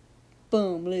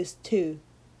 boom, lose 2.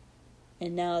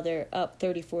 And now they're up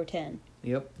 34-10.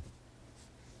 Yep.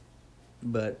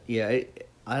 But, yeah,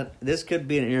 this could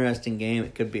be an interesting game.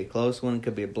 It could be a close one. It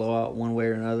could be a blowout one way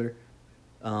or another.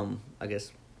 I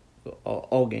guess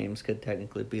all games could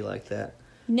technically be like that.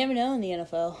 You never know in the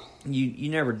NFL. You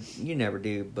never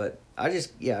do. But I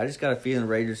just got a feeling the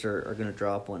Raiders are going to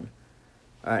drop one.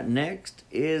 All right, next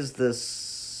is the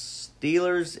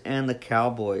Steelers and the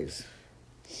Cowboys.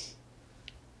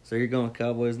 So you're going with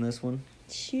Cowboys in this one?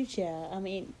 Shoot, yeah. I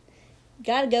mean,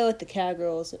 got to go with the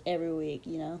Cowgirls every week,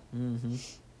 you know.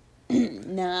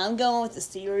 Mm-hmm. No, I'm going with the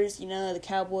Steelers, you know, the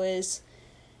Cowboys.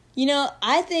 You know,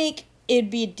 I think it'd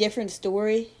be a different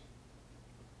story.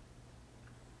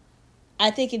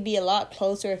 I think it'd be a lot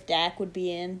closer if Dak would be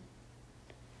in.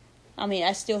 I mean,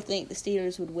 I still think the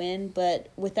Steelers would win, but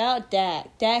without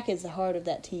Dak is the heart of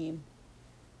that team.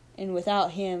 And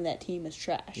without him, that team is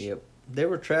trash. Yep. They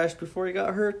were trash before he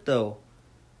got hurt, though.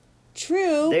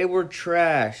 True. They were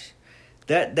trash.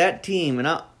 That team, and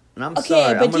I'm okay,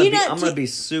 sorry, but I'm gonna be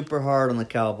super hard on the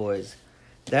Cowboys.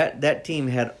 That team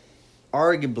had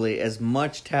arguably as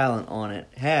much talent on it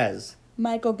as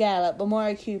Michael Gallup,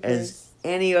 Amari Cooper, as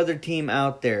any other team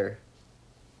out there.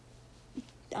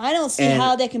 I don't see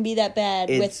how they can be that bad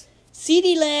with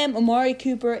CeeDee Lamb, Amari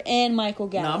Cooper, and Michael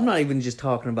Gallup. No, I'm not even just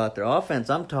talking about their offense.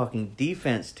 I'm talking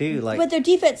defense too. Like, but their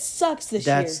defense sucks this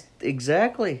year. That's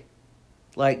exactly.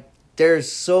 Like,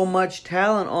 there's so much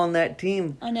talent on that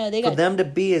team. I know for them to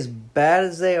be as bad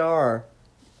as they are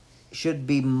should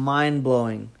be mind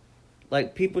blowing.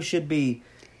 Like, people should be,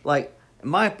 like, in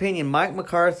my opinion, Mike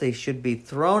McCarthy should be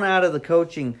thrown out of the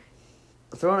coaching,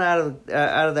 thrown out of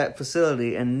that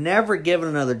facility, and never given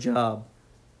another job,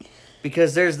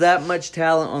 because there's that much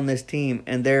talent on this team,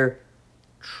 and they're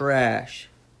trash.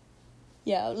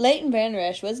 Yeah, Leighton Van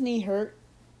Der wasn't he hurt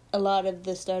a lot of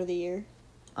the start of the year?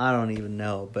 I don't even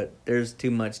know, but there's too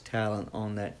much talent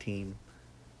on that team.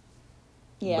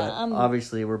 Yeah, but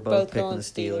obviously we're both picking the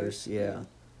Steelers. Yeah,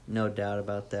 no doubt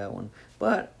about that one.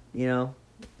 But, you know,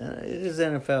 it is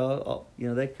NFL. You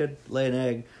know, they could lay an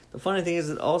egg. The funny thing is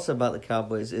that also about the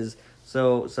Cowboys is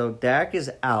so Dak is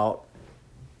out,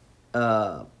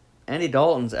 Andy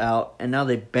Dalton's out, and now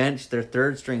they benched their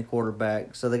third string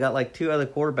quarterback. So they got like 2 other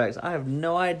quarterbacks. I have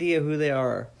no idea who they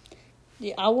are.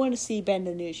 Yeah, I want to see Ben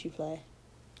DiNucci play.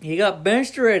 He got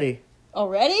benched already.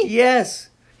 Already? Yes,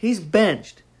 he's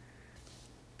benched.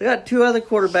 They got 2 other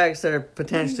quarterbacks that are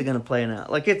potentially going to play now.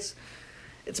 Like, it's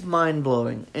mind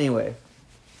blowing. Anyway,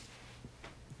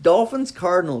 Dolphins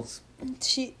Cardinals.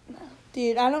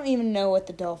 Dude, I don't even know what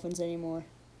the Dolphins anymore.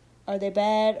 Are they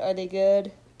bad? Are they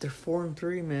good? They're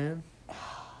 4-3, man.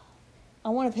 I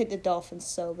want to pick the Dolphins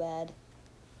so bad.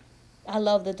 I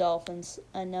love the Dolphins.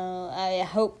 I know. I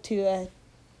hope to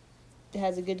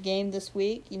has a good game this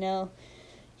week. You know,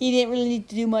 he didn't really need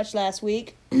to do much last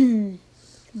week,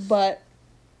 but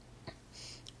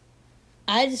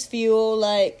I just feel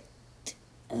like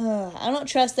I don't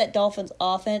trust that Dolphins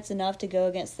offense enough to go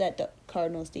against that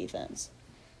Cardinals defense.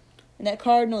 And that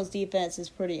Cardinals defense is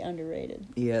pretty underrated.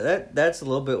 Yeah, that's a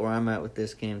little bit where I'm at with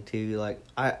this game too. Like,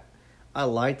 I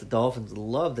like the Dolphins.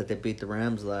 Love that they beat the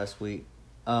Rams last week.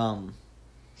 But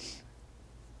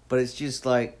it's just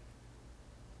like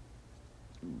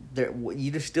you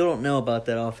just still don't know about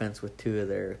that offense with Tua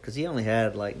there, because he only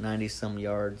had like 90-some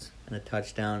yards and a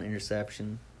touchdown,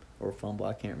 interception, or fumble.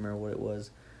 I can't remember what it was.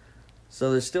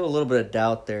 So there's still a little bit of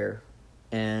doubt there.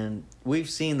 and we've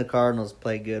seen the Cardinals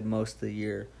play good most of the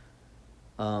year.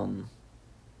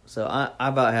 So I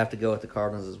about have to go with the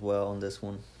Cardinals as well on this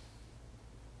one.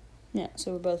 Yeah,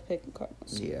 so we're both picking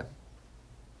Cardinals. Yeah.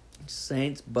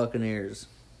 Saints, Buccaneers.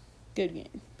 Good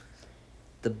game.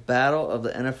 The battle of the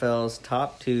NFL's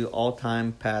top 2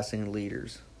 all-time passing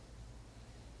leaders.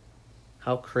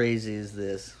 How crazy is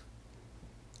this?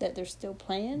 That they're still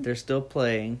playing? They're still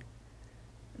playing,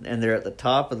 and they're at the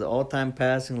top of the all-time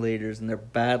passing leaders, and they're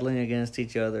battling against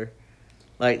each other.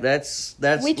 Like, that's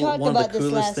We talked one of about the this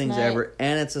coolest last things night. ever.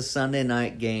 And it's a Sunday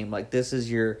night game. Like, this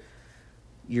is your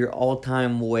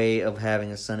all-time way of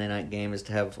having a Sunday night game, is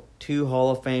to have 2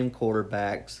 Hall of Fame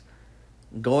quarterbacks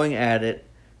going at it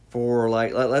for,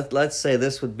 like, let's say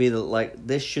this would be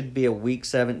this should be a Week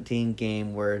 17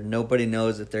 game where nobody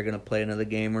knows if they're going to play another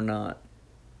game or not,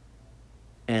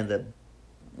 and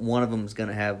one of them is going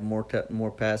to have more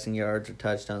passing yards or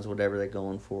touchdowns, whatever they're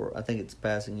going for. I think it's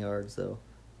passing yards, though.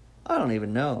 I don't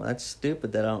even know. That's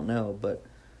stupid that I don't know, but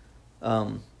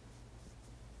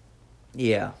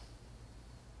yeah.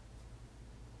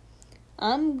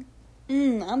 I'm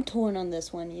torn on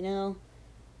this one, you know.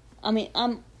 I mean,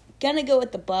 I'm gonna go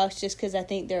with the Bucs just because I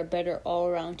think they're a better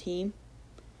all-around team.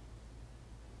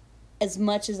 As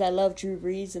much as I love Drew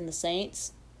Brees and the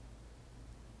Saints,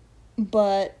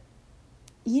 but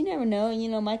you never know. You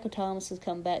know, Michael Thomas has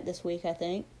come back this week, I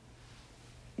think.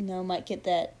 You know, might get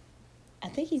that. I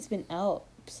think he's been out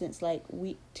since like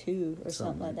week 2 or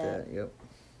something like that. Yep.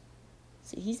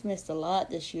 See, he's missed a lot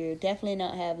this year. Definitely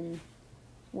not having,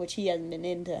 which he hasn't been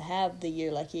in to have the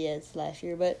year like he has last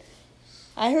year. But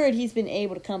I heard he's been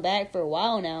able to come back for a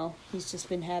while now. He's just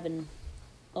been having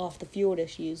off the field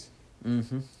issues.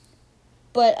 Mm-hmm.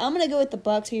 But I'm gonna go with the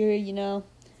Bucs here. You know,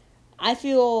 I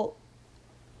feel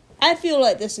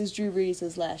like this is Drew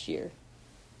Brees' last year.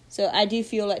 So I do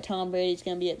feel like Tom Brady's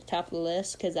going to be at the top of the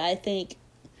list because I think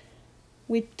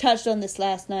we touched on this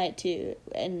last night too.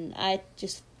 And I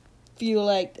just feel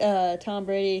like Tom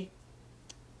Brady,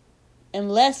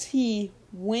 unless he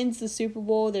wins the Super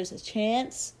Bowl, there's a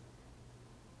chance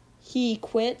he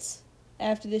quits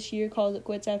after this year, calls it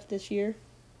quits after this year.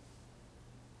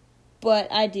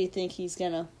 But I do think he's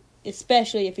going to,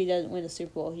 especially if he doesn't win the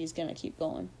Super Bowl, he's going to keep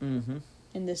going. Mm-hmm.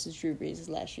 And this is Drew Brees'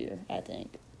 last year, I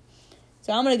think.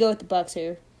 So I'm going to go with the Bucs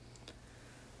here.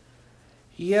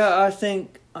 Yeah, I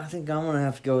think I'm going to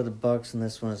have to go with the Bucs in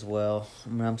this one as well. I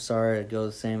mean, I'm sorry to go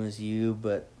the same as you,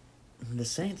 but the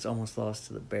Saints almost lost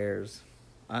to the Bears.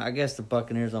 I guess the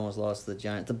Buccaneers almost lost to the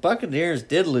Giants. The Buccaneers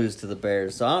did lose to the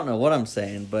Bears, so I don't know what I'm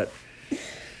saying, but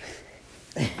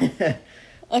Okay.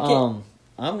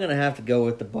 I'm going to have to go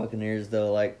with the Buccaneers,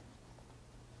 though. Like,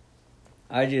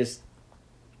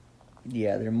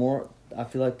 they're more. I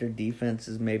feel like their defense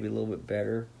is maybe a little bit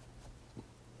better,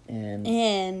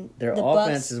 and their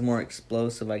offense is more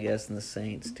explosive, I guess, than the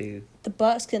Saints too. The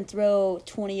Bucs can throw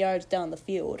 20 yards down the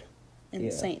field, and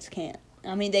the Saints can't.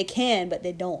 I mean, they can, but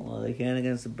they don't. Well, they can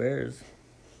against the Bears.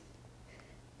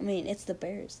 I mean, it's the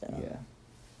Bears, though. Yeah.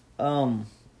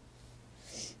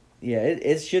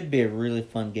 It should be a really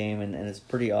fun game, and it's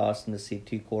pretty awesome to see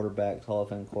 2 quarterbacks, Hall of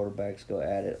Fame quarterbacks, go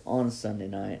at it on Sunday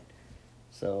night.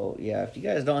 So, yeah, if you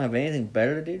guys don't have anything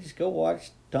better to do, just go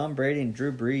watch Tom Brady and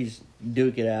Drew Brees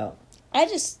duke it out. I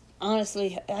just hope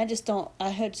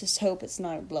it's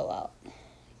not a blowout.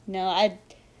 You know, I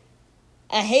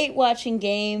hate watching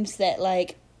games that,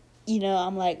 like, you know,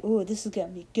 I'm like, ooh, this is going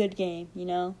to be a good game, you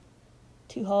know?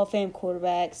 2 Hall of Fame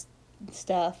quarterbacks and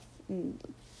stuff, and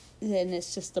then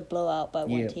it's just a blowout by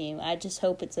one team. I just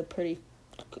hope it's a pretty,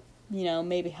 you know,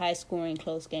 maybe high-scoring,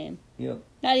 close game. Yep.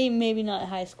 Maybe not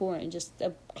high-scoring, just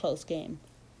a close game.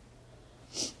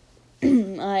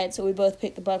 All right, so we both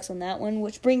picked the Bucs on that one,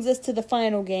 which brings us to the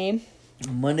final game.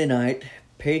 Monday night,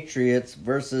 Patriots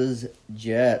versus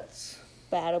Jets.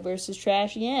 Battle versus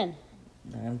trash again.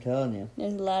 I'm telling you.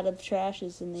 There's a lot of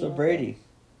trashes in the So, NFL. Brady,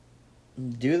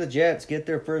 do the Jets get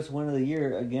their first win of the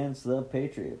year against the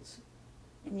Patriots?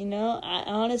 You know,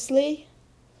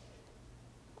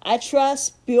 I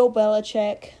trust Bill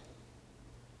Belichick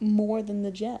more than the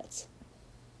Jets.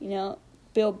 You know,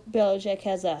 Bill Belichick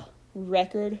has a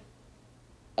record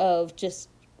of just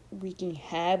wreaking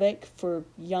havoc for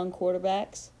young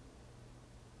quarterbacks.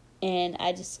 And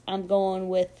I'm going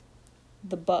with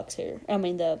the Bucs here. I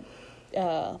mean, the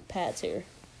Pats here.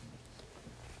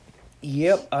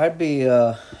 Yep, I'd be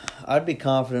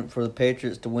confident for the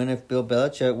Patriots to win if Bill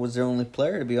Belichick was their only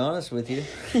player, to be honest with you.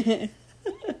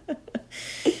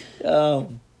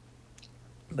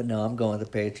 But no, I'm going with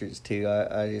the Patriots too.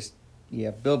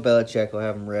 Bill Belichick will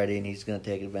have them ready, and he's going to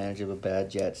take advantage of a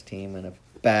bad Jets team and a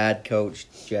bad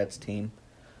coached Jets team.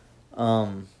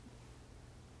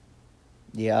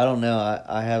 Yeah, I don't know.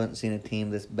 I haven't seen a team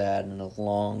this bad in a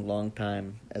long, long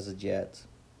time as the Jets.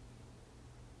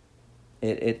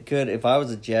 It could, if I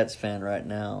was a Jets fan right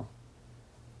now,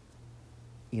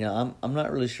 I'm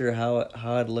not really sure how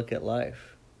I'd look at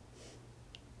life.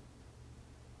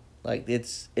 Like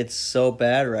it's so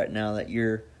bad right now that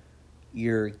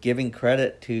you're giving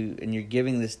credit to, and you're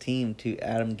giving this team to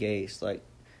Adam Gase. Like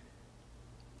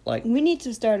we need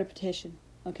to start a petition.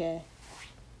 Okay,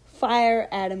 fire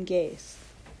Adam Gase.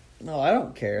 No, I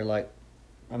don't care.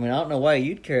 I don't know why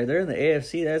you'd care. They're in the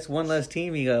AFC. That's one less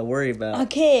team you got to worry about.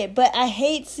 Okay, but I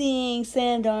hate seeing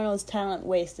Sam Darnold's talent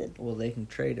wasted. Well, they can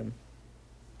trade him.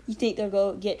 You think they'll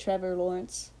go get Trevor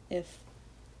Lawrence if...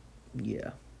 Yeah.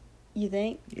 You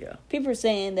think? Yeah. People are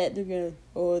saying that they're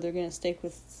gonna stick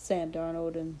with Sam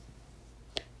Darnold and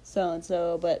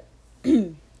so-and-so, but...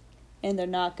 and they're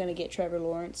not gonna get Trevor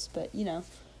Lawrence, but,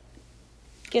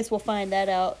 guess we'll find that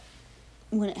out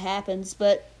when it happens,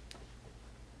 but...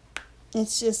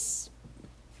 It's just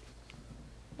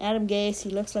Adam Gase. He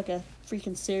looks like a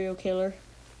freaking serial killer.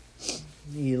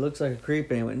 He looks like a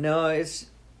creep anyway. No, it's.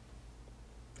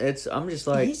 I'm just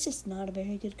like. He's just not a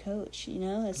very good coach,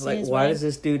 Why does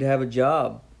this dude have a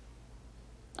job?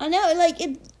 I know,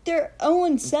 they're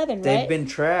 0-7, right? They've been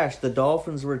trash. The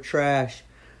Dolphins were trash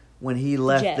when he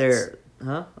left Jets. there.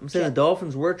 Huh? I'm saying the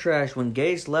Dolphins were trash when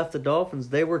Gase left the Dolphins.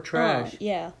 They were trash. Oh,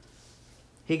 yeah.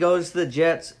 He goes to the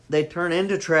Jets. They turn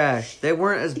into trash. They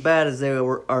weren't as bad as they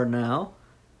are now.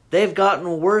 They've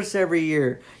gotten worse every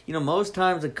year. Most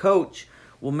times a coach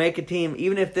will make a team,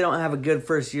 even if they don't have a good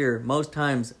first year, most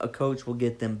times a coach will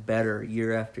get them better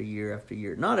year after year after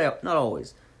year. Not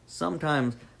always.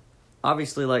 Sometimes,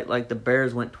 obviously, like the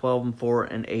Bears went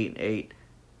 12-4 and 8-8,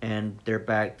 and they're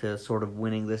back to sort of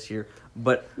winning this year.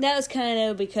 But that was kind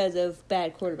of because of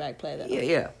bad quarterback play, though.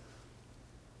 Yeah.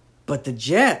 But the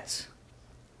Jets...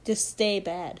 just stay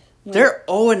bad. They're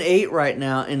 0-8 right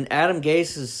now in Adam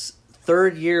Gase's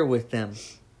third year with them.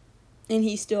 And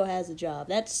he still has a job.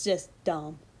 That's just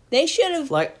dumb. They should have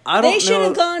They should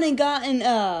have gone and gotten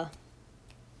I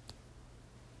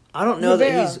don't know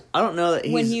Rivera, that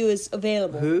he's when he was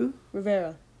available. Who?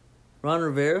 Rivera. Ron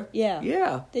Rivera? Yeah.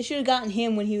 Yeah. They should have gotten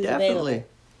him when he was Definitely. available.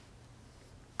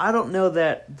 I don't know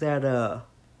that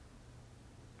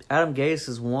Adam Gase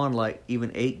has won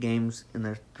even 8 games in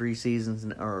their 3 seasons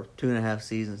or 2.5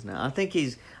 seasons now. I think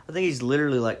he's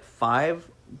literally 5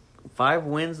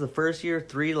 wins the first year,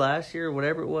 3 last year,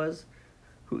 whatever it was.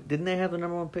 Didn't they have the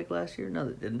number 1 pick last year? No,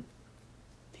 they didn't.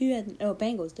 Who had? Oh,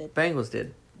 Bengals did. Bengals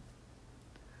did.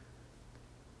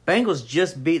 Bengals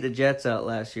just beat the Jets out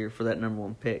last year for that number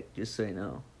 1 pick. Just so you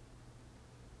know.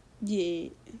 Yeah.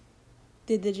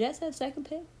 Did the Jets have second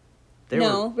pick?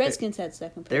 Redskins had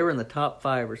second pick. They were in the top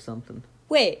 5 or something.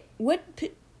 Wait,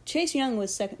 Chase Young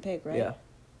was second pick, right? Yeah.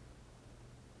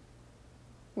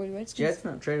 Were the Redskins? Jets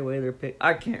not trade away their pick.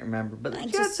 I can't remember, but the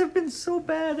Jets have been so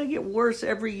bad. They get worse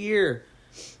every year.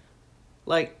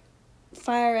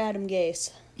 Fire Adam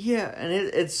Gase. Yeah, and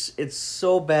it's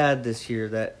so bad this year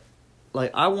that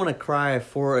I want to cry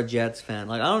for a Jets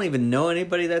fan. I don't even know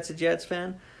anybody that's a Jets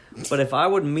fan. But if I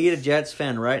would meet a Jets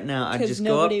fan right now, I'd just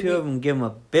go up to him and give him a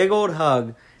big old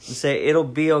hug and say, it'll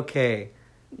be okay.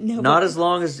 Not as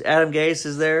long as Adam Gase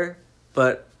is there,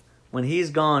 but when he's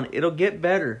gone, it'll get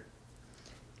better.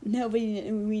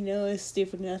 Nobody we know is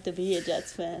stupid enough to be a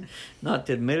Jets fan. Not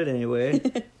to admit it anyway.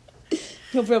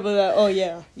 He'll probably be like, oh,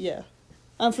 yeah.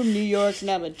 I'm from New York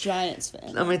and I'm a Giants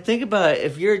fan. I mean, think about it.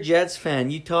 If you're a Jets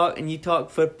fan, you talk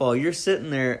football, you're sitting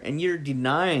there and you're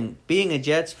denying being a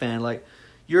Jets fan.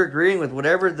 You're agreeing with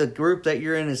whatever the group that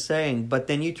you're in is saying, but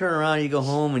then you turn around, you go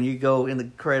home, and you go in the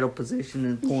cradle position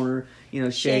in the corner,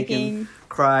 shaking,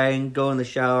 crying, go in the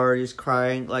shower, just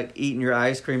crying, eating your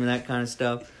ice cream and that kind of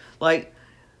stuff.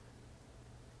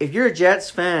 If you're a Jets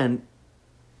fan,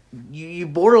 you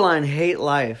borderline hate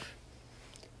life.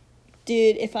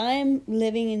 Dude, if I'm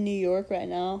living in New York right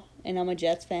now and I'm a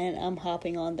Jets fan, I'm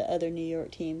hopping on the other New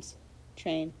York team's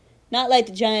train. Not like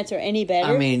the Giants are any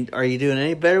better. I mean, are you doing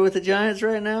any better with the Giants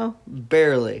right now?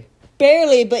 Barely.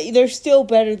 Barely, but they're still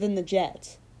better than the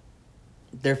Jets.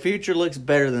 Their future looks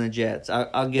better than the Jets.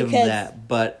 I'll give them that,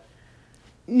 but...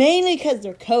 Mainly because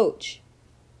their coach.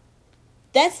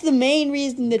 That's the main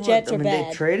reason the Jets are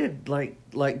bad. They traded,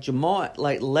 Jamal...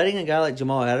 letting a guy like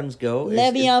Jamal Adams go...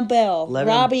 Le'Veon Bell.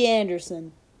 Robbie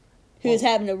Anderson. Who's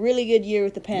having a really good year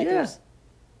with the Panthers.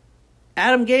 Yeah.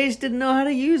 Adam Gase didn't know how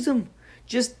to use him.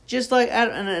 Just like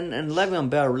Adam, and Le'Veon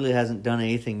Bell really hasn't done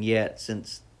anything yet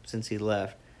since he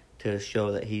left to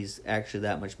show that he's actually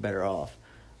that much better off.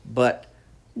 But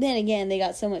then again, they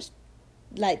got so much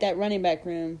that running back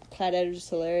room. Clyde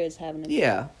Edwards-Helaire is having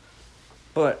a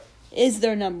but is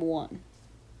their number one.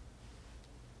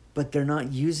 But they're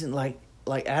not using like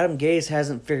Adam Gase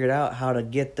hasn't figured out how to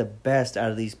get the best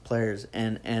out of these players,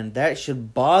 and that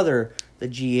should bother the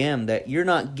GM that you're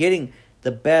not getting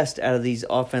the best out of these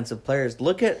offensive players.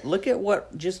 Look at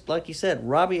what, just like you said,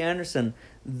 Robbie Anderson,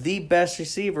 the best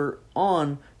receiver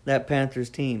on that Panthers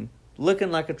team,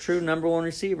 looking like a true number one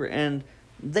receiver, and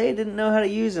they didn't know how to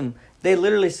use him. They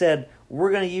literally said, we're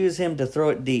going to use him to throw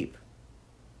it deep.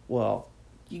 Well,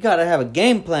 you got to have a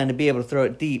game plan to be able to throw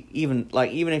it deep, even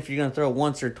if you're going to throw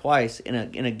once or twice in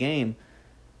a game.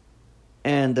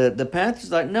 And the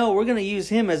Panthers like, no, we're going to use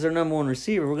him as their number one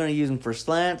receiver. We're going to use him for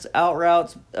slants, out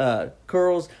routes,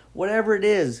 curls, whatever it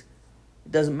is.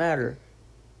 It doesn't matter.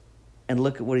 And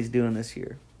look at what he's doing this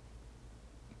year.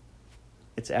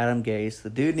 It's Adam Gase. The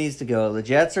dude needs to go. The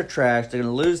Jets are trash. They're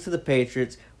going to lose to the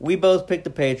Patriots. We both picked the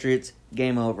Patriots.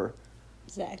 Game over.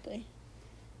 Exactly.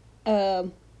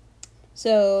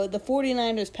 So the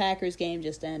 49ers-Packers game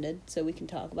just ended, so we can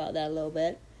talk about that a little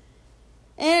bit.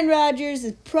 Aaron Rodgers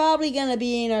is probably going to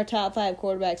be in our top 5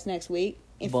 quarterbacks next week.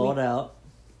 Balled out.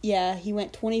 Yeah, he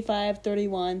went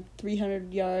 25-31,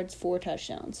 300 yards, 4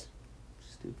 touchdowns.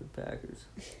 Stupid Packers.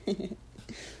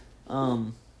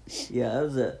 Yeah, that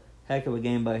was a heck of a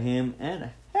game by him, and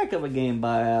a heck of a game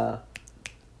by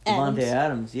Devontae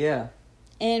Adams. Yeah.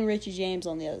 And Richie James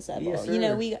on the other side. Yes, sir. You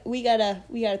know, we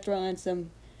gotta throw in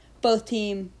some both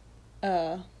team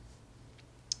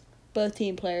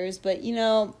players, but you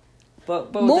know,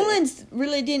 but Mullins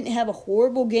really didn't have a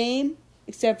horrible game,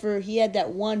 except for he had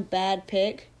that one bad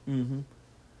pick. Mm-hmm.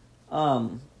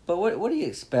 But what do you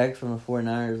expect from the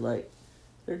 49ers? Like,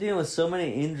 they're dealing with so many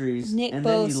injuries. Nick and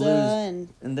Bosa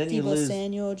then you Deebo lose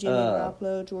Samuel, Jimmy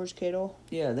Garoppolo, George Kittle.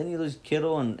 Yeah, then you lose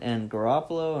Kittle and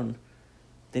Garoppolo, and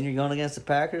then you're going against the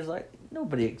Packers. Like,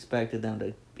 nobody expected them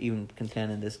to even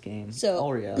contend in this game. So,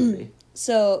 all reality.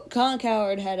 So, Colin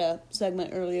Cowherd had a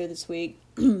segment earlier this week,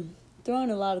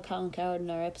 throwing a lot of Colin Cowherd in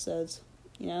our episodes.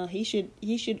 You know, he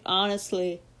should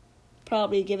honestly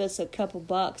probably give us a couple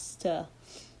bucks to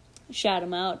shout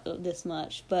him out this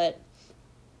much. But,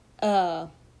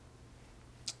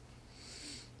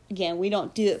 again, we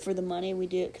don't do it for the money. We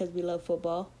do it because we love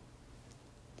football.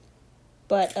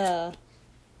 But, I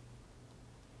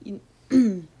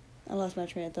lost my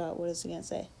train of thought. What is he going to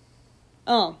say?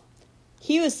 Oh,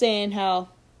 he was saying how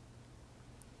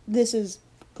this is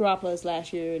Garoppolo's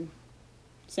last year in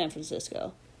San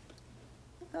Francisco.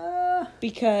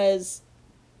 Because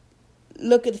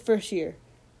look at the first year.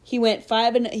 He went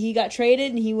 5-0. He got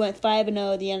traded and he went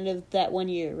 5-0 at the end of that 1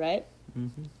 year, right?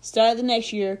 Mm-hmm. Started the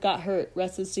next year, got hurt,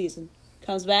 rest of the season.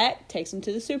 Comes back, takes him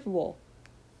to the Super Bowl.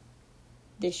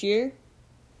 This year,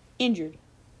 injured.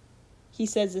 He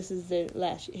says this is his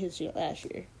last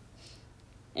year.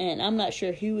 And I'm not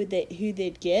sure who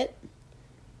they'd get.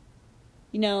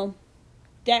 You know,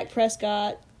 Dak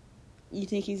Prescott, you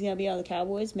think he's going to be on the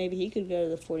Cowboys? Maybe he could go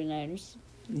to the 49ers.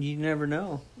 You never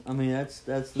know. I mean, that's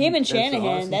him and that's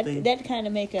Shanahan, awesome that kind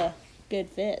of make a good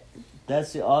fit.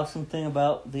 That's the awesome thing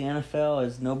about the NFL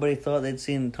is nobody thought they'd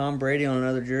seen Tom Brady on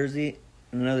another jersey,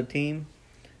 another team.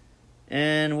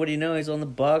 And what do you know? He's on the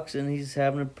Bucs and he's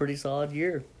having a pretty solid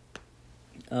year.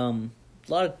 A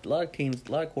lot of teams,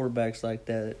 a lot of quarterbacks like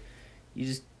that. You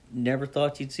just never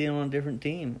thought you'd see them on a different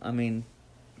team. I mean,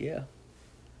 yeah.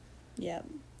 Yeah.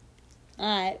 All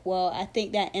right. Well, I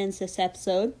think that ends this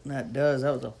episode. That does.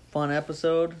 That was a fun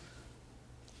episode.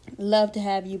 Love to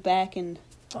have you back and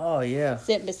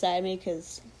sit beside me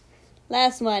because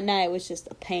last night was just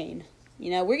a pain.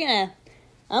 You know,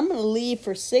 I'm gonna leave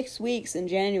for 6 weeks in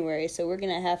January, so we're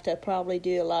gonna have to probably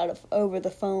do a lot of over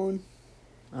the phone.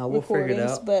 We'll figure it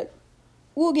out. But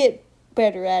we'll get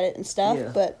better at it and stuff.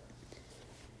 Yeah. But,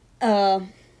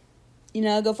 you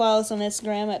know, go follow us on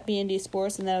Instagram at BND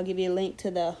Sports, and that'll give you a link to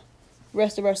the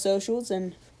rest of our socials.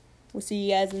 And we'll see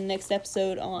you guys in the next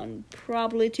episode on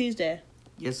probably Tuesday.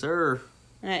 Yes, sir.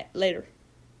 All right, later.